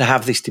to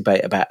have this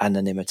debate about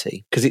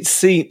anonymity because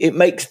it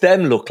makes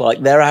them look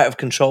like they're out of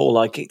control,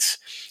 like it's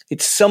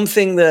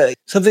something that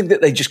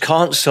they just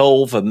can't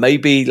solve, and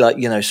maybe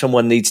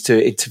someone needs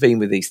to intervene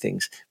with these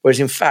things. Whereas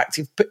in fact,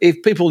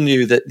 if people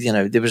knew that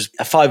there was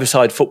a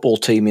five-a-side football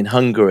team in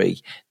Hungary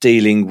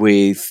dealing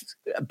with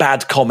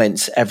bad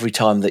comments every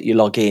time that you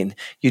log in,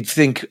 you'd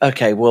think,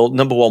 okay, well,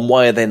 number one,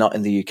 why are they not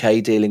in the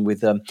UK dealing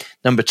with them?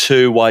 Number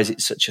two, why is it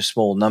such a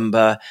small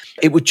number?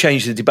 It would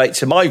change the debate.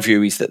 So my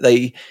view is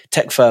that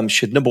tech firms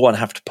should, number one,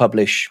 have to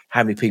publish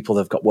how many people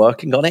they've got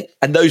working on it.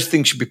 And those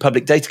things should be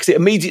public data because it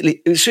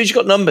immediately, as soon as you've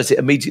got numbers, it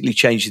immediately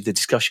changes the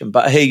discussion.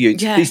 But I hear you,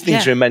 these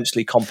things are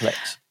immensely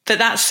complex. But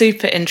that's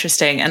super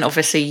interesting. And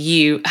obviously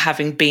you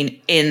having been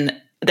in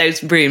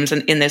those rooms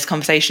and in those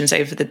conversations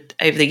over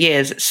the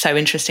years, it's so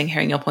interesting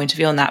hearing your point of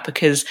view on that,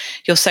 because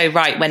you're so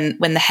right. When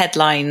the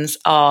headlines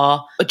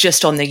are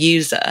just on the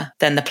user,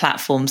 then the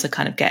platforms are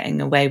kind of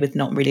getting away with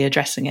not really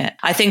addressing it.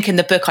 I think in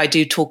the book I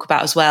do talk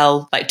about as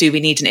well, like, do we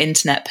need an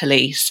internet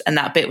police? And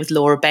that bit with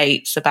Laura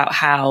Bates about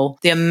how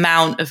the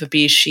amount of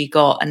abuse she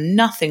got and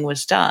nothing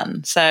was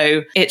done.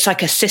 So it's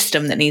like a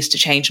system that needs to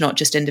change, not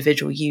just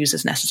individual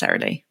users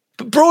necessarily.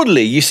 But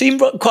broadly, you seem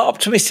quite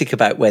optimistic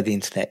about where the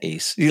internet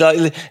is.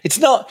 It's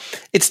not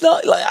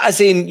like,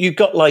 as in you've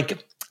got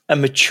like a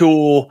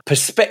mature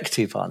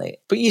perspective on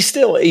it, but you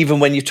still, even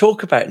when you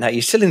talk about it now,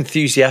 you're still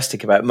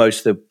enthusiastic about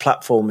most of the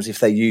platforms if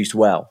they're used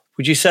well.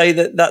 Would you say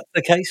that that's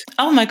the case?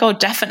 Oh my God,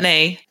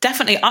 definitely.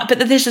 But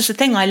this is the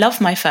thing. I love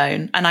my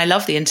phone and I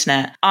love the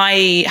internet.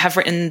 I have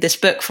written this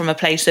book from a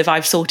place of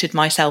I've sorted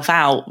myself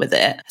out with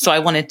it. So I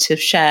wanted to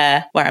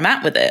share where I'm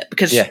at with it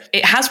because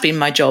it has been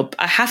my job.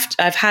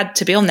 I've had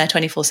to be on there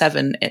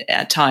 24/7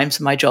 at times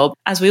for my job,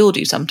 as we all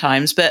do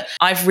sometimes. But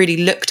I've really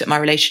looked at my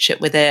relationship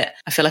with it.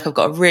 I feel like I've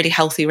got a really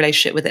healthy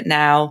relationship with it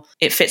now.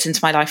 It fits into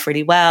my life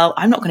really well.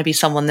 I'm not going to be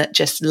someone that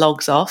just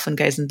logs off and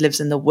goes and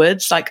lives in the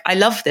woods. Like, I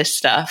love this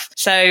stuff.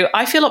 So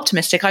I feel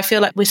optimistic. I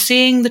feel like we're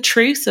seeing the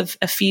truth of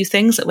a few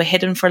things that were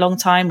hidden for a long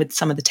time with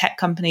some of the tech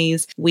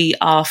companies. We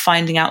are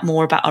finding out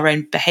more about our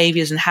own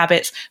behaviors and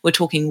habits. We're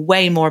talking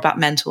way more about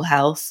mental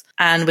health.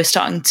 And we're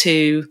starting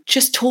to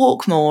just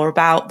talk more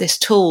about this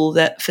tool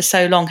that for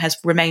so long has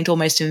remained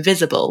almost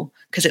invisible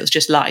because it was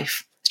just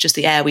life. It's just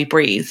the air we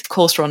breathe. Of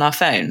course, we're on our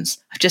phones.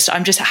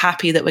 I'm just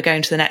happy that we're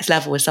going to the next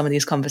level with some of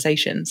these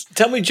conversations.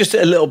 Tell me just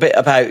a little bit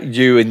about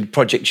you and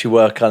projects you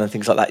work on and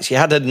things like that. So you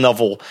had a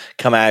novel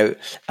come out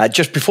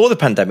just before the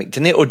pandemic,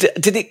 didn't it? Or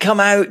did it come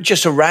out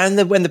just around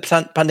when the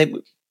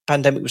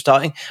pandemic was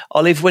starting?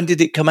 Olive, when did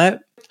it come out?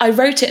 I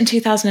wrote it in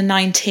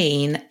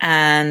 2019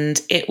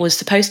 and it was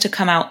supposed to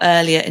come out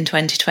earlier in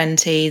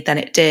 2020 than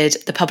it did.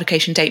 The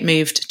publication date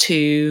moved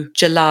to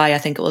July, I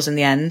think it was in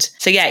the end.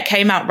 So yeah, it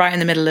came out right in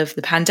the middle of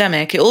the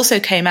pandemic. It also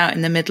came out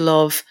in the middle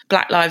of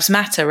Black Lives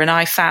Matter, and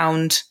I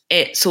found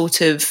it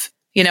sort of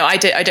You know, I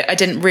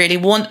didn't really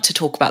want to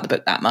talk about the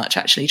book that much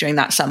actually during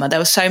that summer. There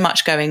was so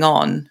much going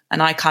on,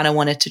 and I kind of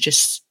wanted to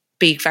just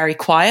be very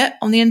quiet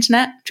on the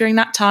internet during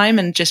that time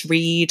and just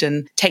read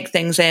and take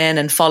things in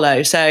and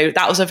follow. So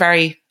that was a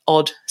very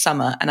odd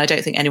summer, and I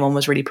don't think anyone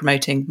was really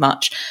promoting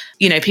much.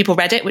 You know, people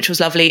read it, which was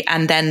lovely,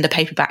 and then the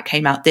paperback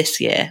came out this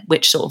year,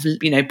 which sort of,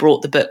 you know,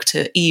 brought the book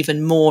to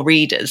even more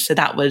readers. So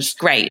that was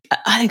great.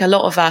 I think a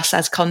lot of us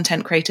as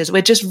content creators,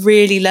 we're just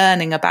really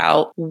learning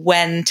about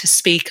when to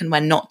speak and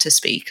when not to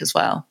speak as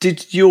well.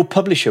 Did your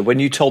publisher, when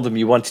you told them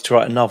you wanted to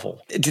write a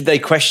novel, did they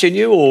question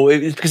you? Or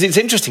because it's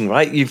interesting,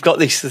 right? You've got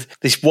this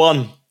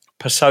one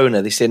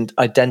persona, this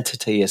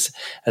identity as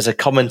a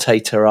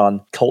commentator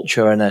on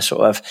culture and a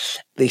sort of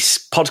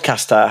this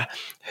podcaster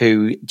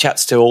who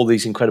chats to all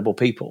these incredible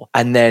people.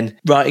 And then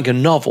writing a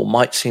novel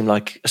might seem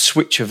like a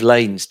switch of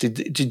lanes.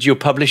 Did your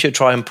publisher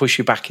try and push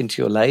you back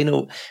into your lane,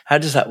 or how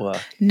does that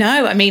work?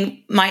 No, I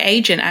mean, my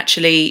agent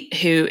actually,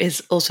 who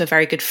is also a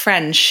very good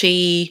friend,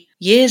 she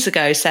years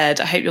ago said,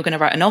 I hope you're going to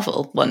write a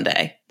novel one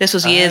day. This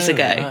was years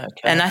ago. Right,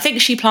 okay. And I think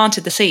she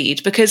planted the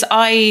seed because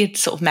I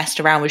sort of messed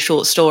around with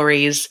short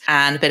stories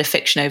and a bit of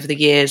fiction over the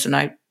years. And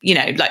I, you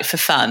know, like for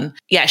fun.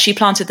 Yeah, she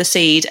planted the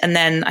seed. And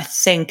then I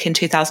think in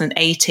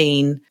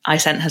 2018, I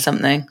sent her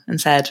something and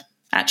said,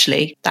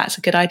 actually, that's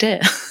a good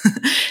idea.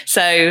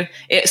 So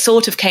it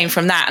sort of came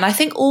from that. And I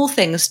think all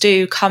things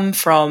do come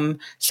from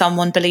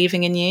someone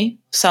believing in you,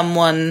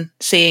 someone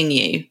seeing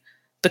you.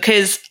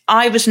 Because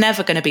I was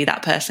never going to be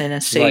that person in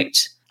a suit.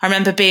 Right. I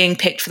remember being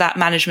picked for that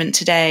Management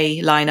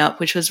Today lineup,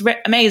 which was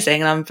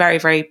amazing, and I'm very,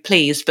 very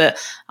pleased. But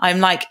I'm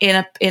like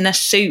in a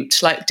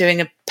suit, like doing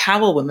a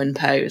power woman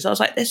pose. I was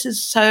like, this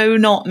is so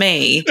not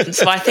me. And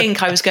so I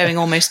think I was going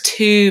almost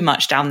too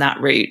much down that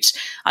route.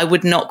 I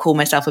would not call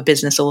myself a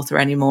business author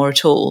anymore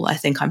at all. I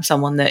think I'm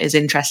someone that is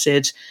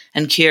interested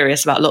and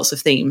curious about lots of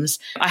themes.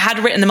 I had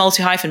written the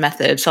multi-hyphen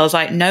method, so I was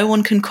like, no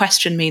one can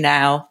question me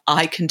now.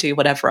 I can do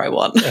whatever I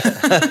want.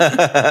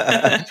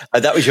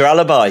 That was your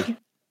alibi.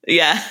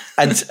 Yeah.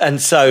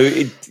 and so,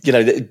 you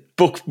know, the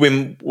book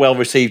went well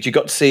received. You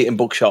got to see it in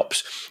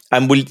bookshops.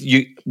 And will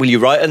you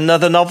write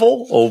another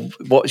novel, or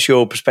what's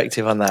your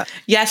perspective on that?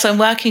 Yes, I'm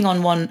working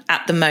on one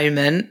at the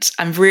moment.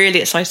 I'm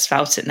really excited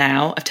about it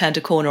now. I've turned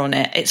a corner on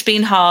it. It's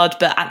been hard,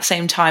 but at the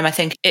same time, I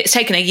think it's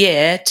taken a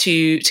year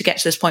to get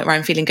to this point where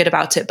I'm feeling good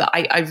about it. But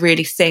I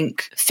really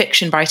think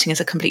fiction writing is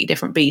a completely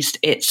different beast.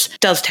 It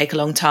does take a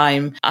long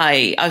time.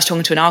 I was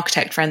talking to an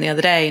architect friend the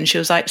other day, and she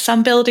was like,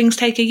 some buildings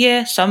take a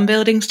year, some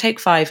buildings take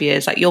 5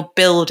 years. Like, you're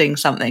building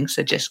something,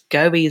 so just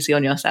go easy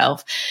on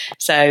yourself.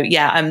 So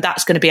yeah,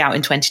 that's going to be out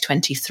in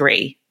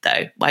 2023,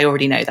 though. I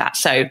already know that,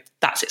 so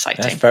that's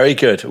exciting. That's very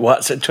good.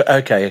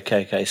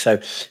 Okay. So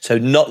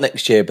not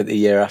next year, but the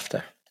year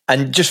after.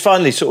 And just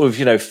finally, sort of,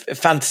 you know,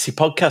 fantasy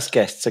podcast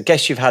guests. I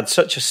guess you've had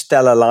such a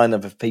stellar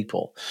lineup of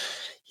people.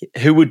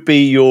 Who would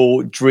be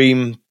your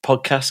dream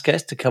podcast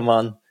guest to come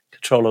on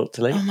Control Alt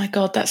Delete? Oh my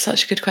God, that's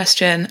such a good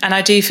question. And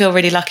I do feel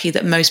really lucky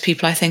that most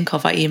people I think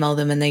of, I email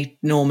them and they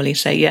normally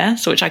say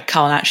yes, which I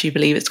can't actually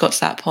believe it's got to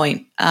that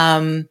point.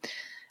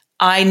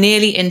 I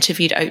nearly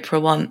interviewed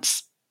Oprah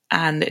once,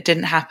 and it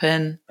didn't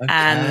happen. Okay.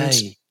 And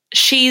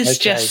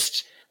she's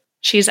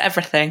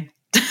everything.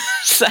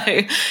 So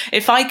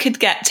if I could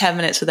get 10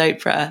 minutes with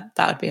Oprah,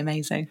 that would be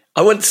amazing.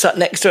 I once sat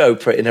next to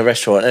Oprah in a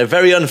restaurant, a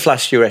very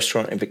unflashy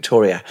restaurant in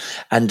Victoria.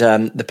 And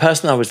the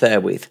person I was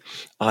there with,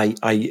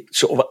 I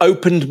sort of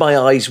opened my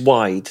eyes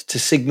wide to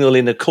signal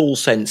in a cool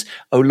sense,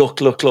 oh,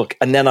 look.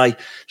 And then I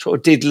sort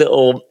of did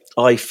little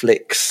eye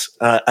flicks.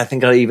 I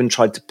think I even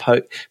tried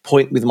to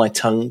point with my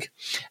tongue.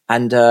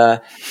 And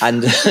when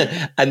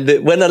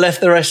I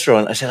left the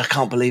restaurant, I said, I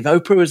can't believe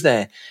Oprah was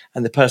there.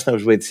 And the person I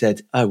was with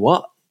said, oh,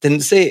 what?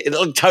 Didn't see it.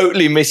 I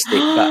totally missed it.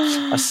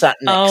 But I sat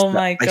next.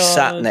 I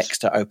sat next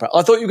to Oprah.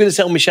 I thought you were going to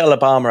tell Michelle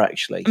Obama.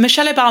 Actually,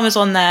 Michelle Obama's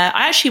on there.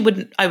 I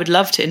would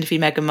love to interview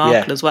Meghan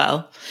Markle as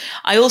well.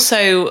 I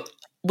also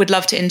would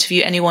love to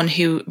interview anyone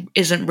who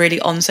isn't really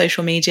on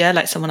social media,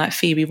 like someone like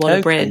Phoebe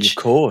Waller-Bridge,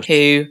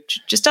 who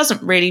just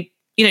doesn't really,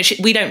 you know,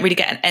 we don't really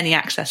get any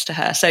access to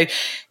her. So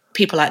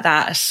people like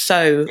that are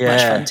so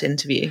much fun to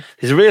interview.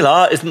 There's a real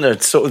art, isn't there?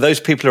 Sort of those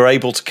people are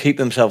able to keep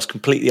themselves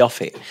completely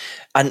off it.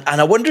 And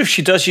I wonder if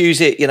she does use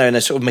it, you know, in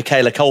a sort of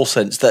Michaela Cole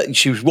sense, that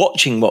she's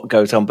watching what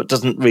goes on but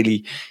doesn't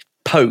really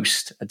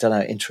post. I don't know,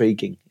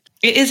 intriguing.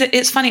 It is.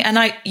 It's funny,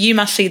 and you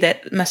must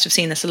have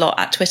seen this a lot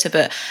at Twitter,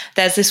 but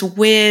there's this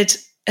weird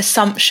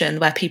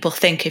assumption where people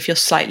think if you're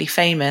slightly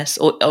famous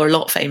or a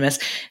lot famous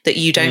that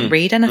you don't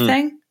read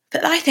anything.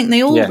 But I think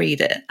they all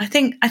read it. I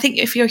think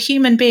if you're a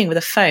human being with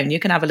a phone, you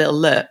can have a little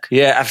look.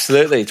 Yeah,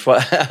 absolutely. It's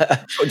what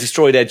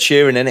destroyed Ed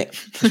Sheeran, innit?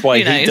 That's why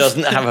he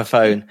doesn't have a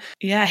phone.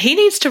 Yeah, he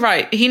needs to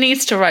write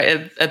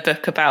a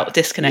book about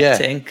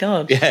disconnecting. Yeah.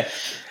 God. Yeah.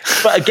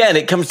 But again,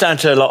 it comes down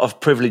to a lot of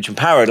privilege and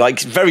power.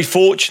 Like, very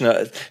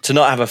fortunate to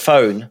not have a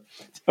phone.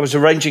 I was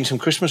arranging some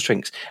Christmas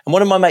drinks, and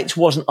one of my mates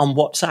wasn't on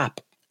WhatsApp.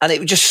 And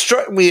it just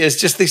struck me as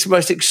just this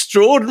most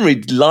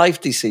extraordinary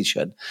life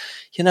decision.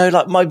 You know,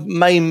 like my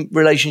main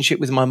relationship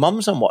with my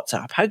mum's on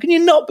WhatsApp. How can you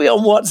not be on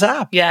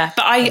WhatsApp? Yeah,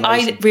 but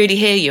I really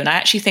hear you. And I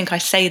actually think I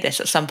say this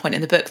at some point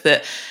in the book,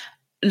 that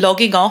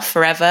logging off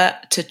forever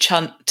to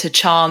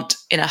chant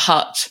in a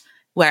hut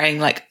wearing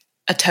like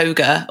a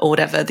toga or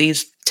whatever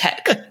these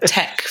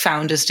tech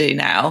founders do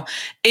now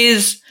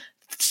is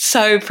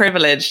so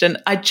privileged.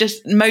 And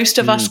most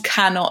of us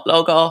cannot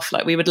log off.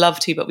 Like we would love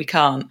to, but we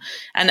can't.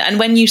 And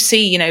when you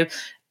see, you know,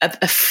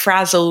 a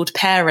frazzled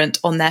parent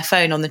on their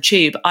phone on the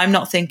tube, I'm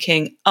not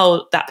thinking,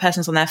 oh, that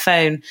person's on their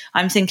phone.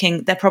 I'm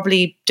thinking they're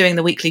probably doing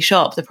the weekly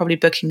shop. They're probably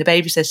booking the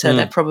babysitter.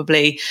 They're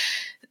probably,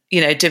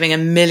 you know, doing a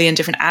million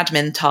different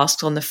admin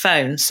tasks on the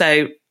phone.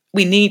 So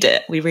we need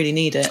it. We really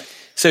need it.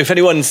 So if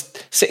anyone's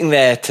sitting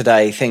there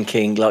today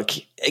thinking,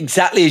 like,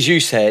 exactly as you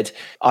said,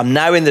 I'm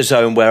now in the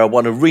zone where I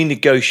want to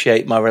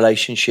renegotiate my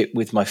relationship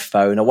with my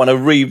phone. I want to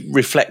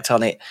reflect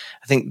on it.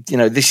 I think, you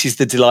know, this is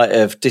the delight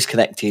of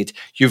Disconnected.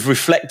 You've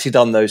reflected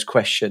on those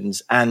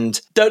questions and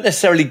don't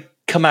necessarily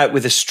come out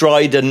with a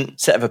strident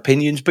set of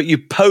opinions, but you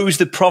pose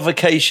the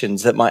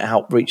provocations that might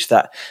help reach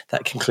that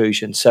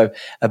conclusion. So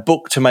a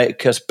book to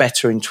make us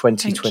better in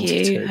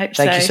 2022.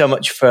 Thank you so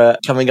much for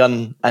coming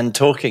on and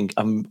talking.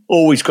 I'm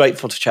always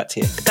grateful to chat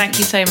to you. Thank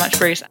you so much,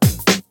 Bruce.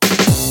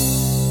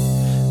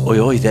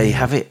 Oi, there you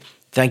have it.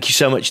 Thank you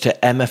so much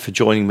to Emma for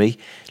joining me.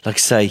 Like I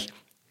say,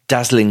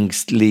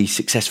 dazzlingly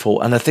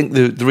successful. And I think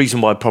the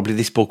reason why probably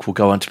this book will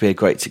go on to be a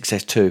great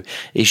success too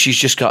is she's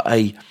just got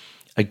a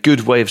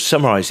good way of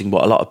summarising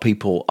what a lot of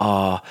people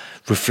are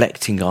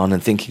reflecting on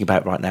and thinking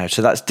about right now.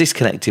 So that's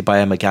Disconnected by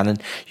Emma Gannon.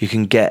 You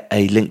can get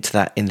a link to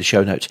that in the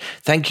show notes.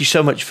 Thank you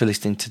so much for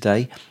listening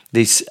today.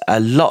 There's a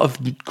lot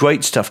of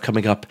great stuff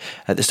coming up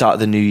at the start of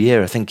the new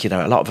year. I think, you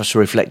know, a lot of us are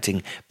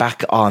reflecting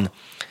back on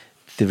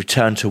the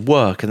return to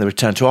work and the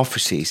return to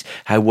offices,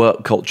 how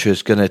work culture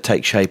is going to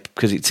take shape,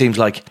 because it seems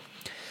like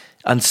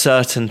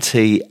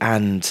uncertainty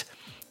and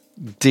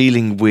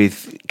dealing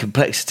with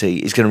complexity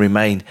is going to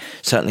remain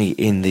certainly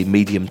in the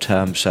medium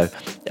term. So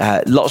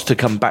lots to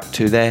come back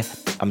to there.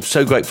 I'm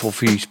so grateful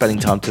for you spending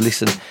time to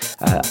listen.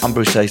 I'm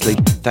Bruce Daisley.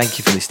 Thank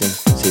you for listening.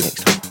 See you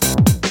next time.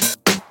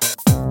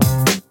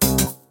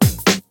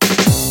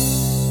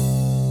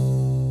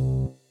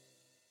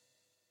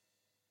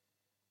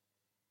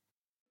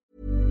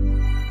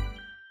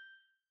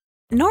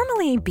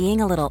 Normally, being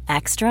a little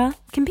extra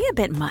can be a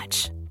bit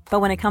much. But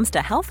when it comes to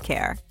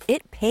healthcare,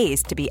 it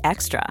pays to be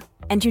extra.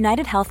 And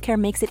United Healthcare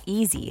makes it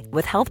easy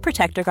with Health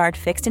Protector Guard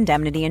fixed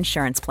indemnity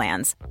insurance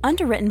plans.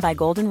 Underwritten by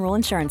Golden Rule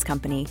Insurance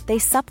Company, they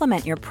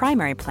supplement your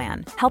primary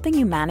plan, helping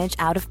you manage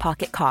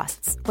out-of-pocket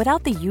costs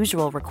without the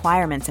usual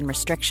requirements and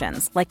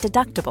restrictions like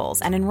deductibles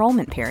and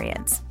enrollment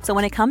periods. So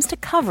when it comes to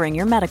covering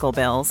your medical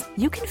bills,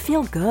 you can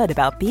feel good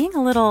about being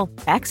a little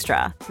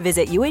extra.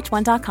 Visit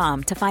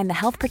uh1.com to find the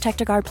Health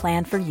Protector Guard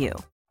plan for you.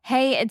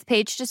 Hey, it's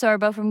Paige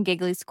DeSorbo from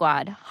Giggly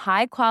Squad.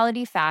 High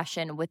quality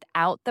fashion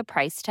without the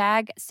price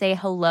tag. Say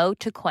hello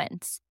to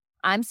Quince.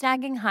 I'm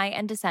snagging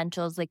high-end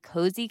essentials like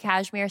cozy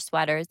cashmere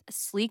sweaters,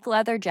 sleek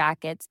leather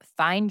jackets,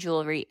 fine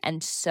jewelry,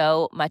 and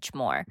so much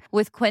more.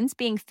 With Quince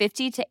being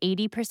 50 to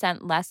 80%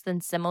 less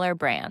than similar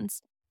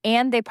brands.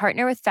 And they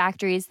partner with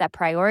factories that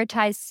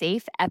prioritize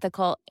safe,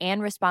 ethical,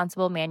 and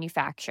responsible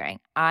manufacturing.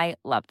 I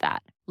love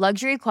that.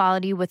 Luxury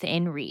quality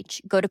within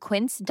reach. Go to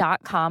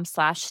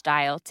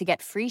quince.com/style to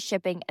get free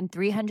shipping and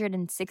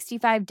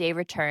 365-day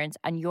returns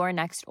on your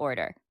next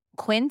order.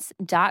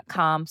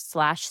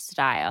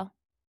 Quince.com/style.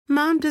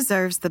 Mom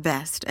deserves the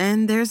best,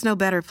 and there's no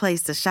better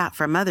place to shop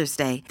for Mother's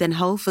Day than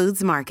Whole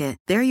Foods Market.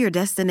 They're your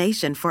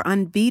destination for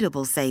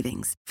unbeatable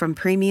savings, from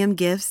premium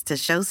gifts to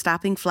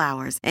show-stopping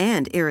flowers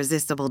and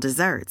irresistible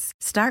desserts.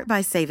 Start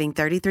by saving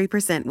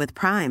 33% with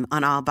Prime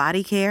on all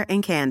body care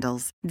and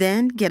candles.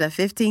 Then get a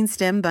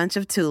 15-stem bunch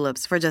of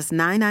tulips for just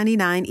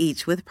 $9.99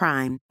 each with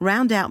Prime.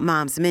 Round out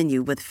Mom's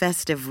menu with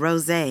festive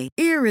rosé,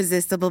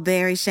 irresistible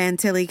berry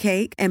chantilly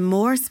cake, and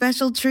more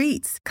special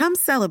treats. Come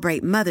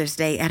celebrate Mother's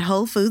Day at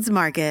Whole Foods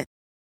Market.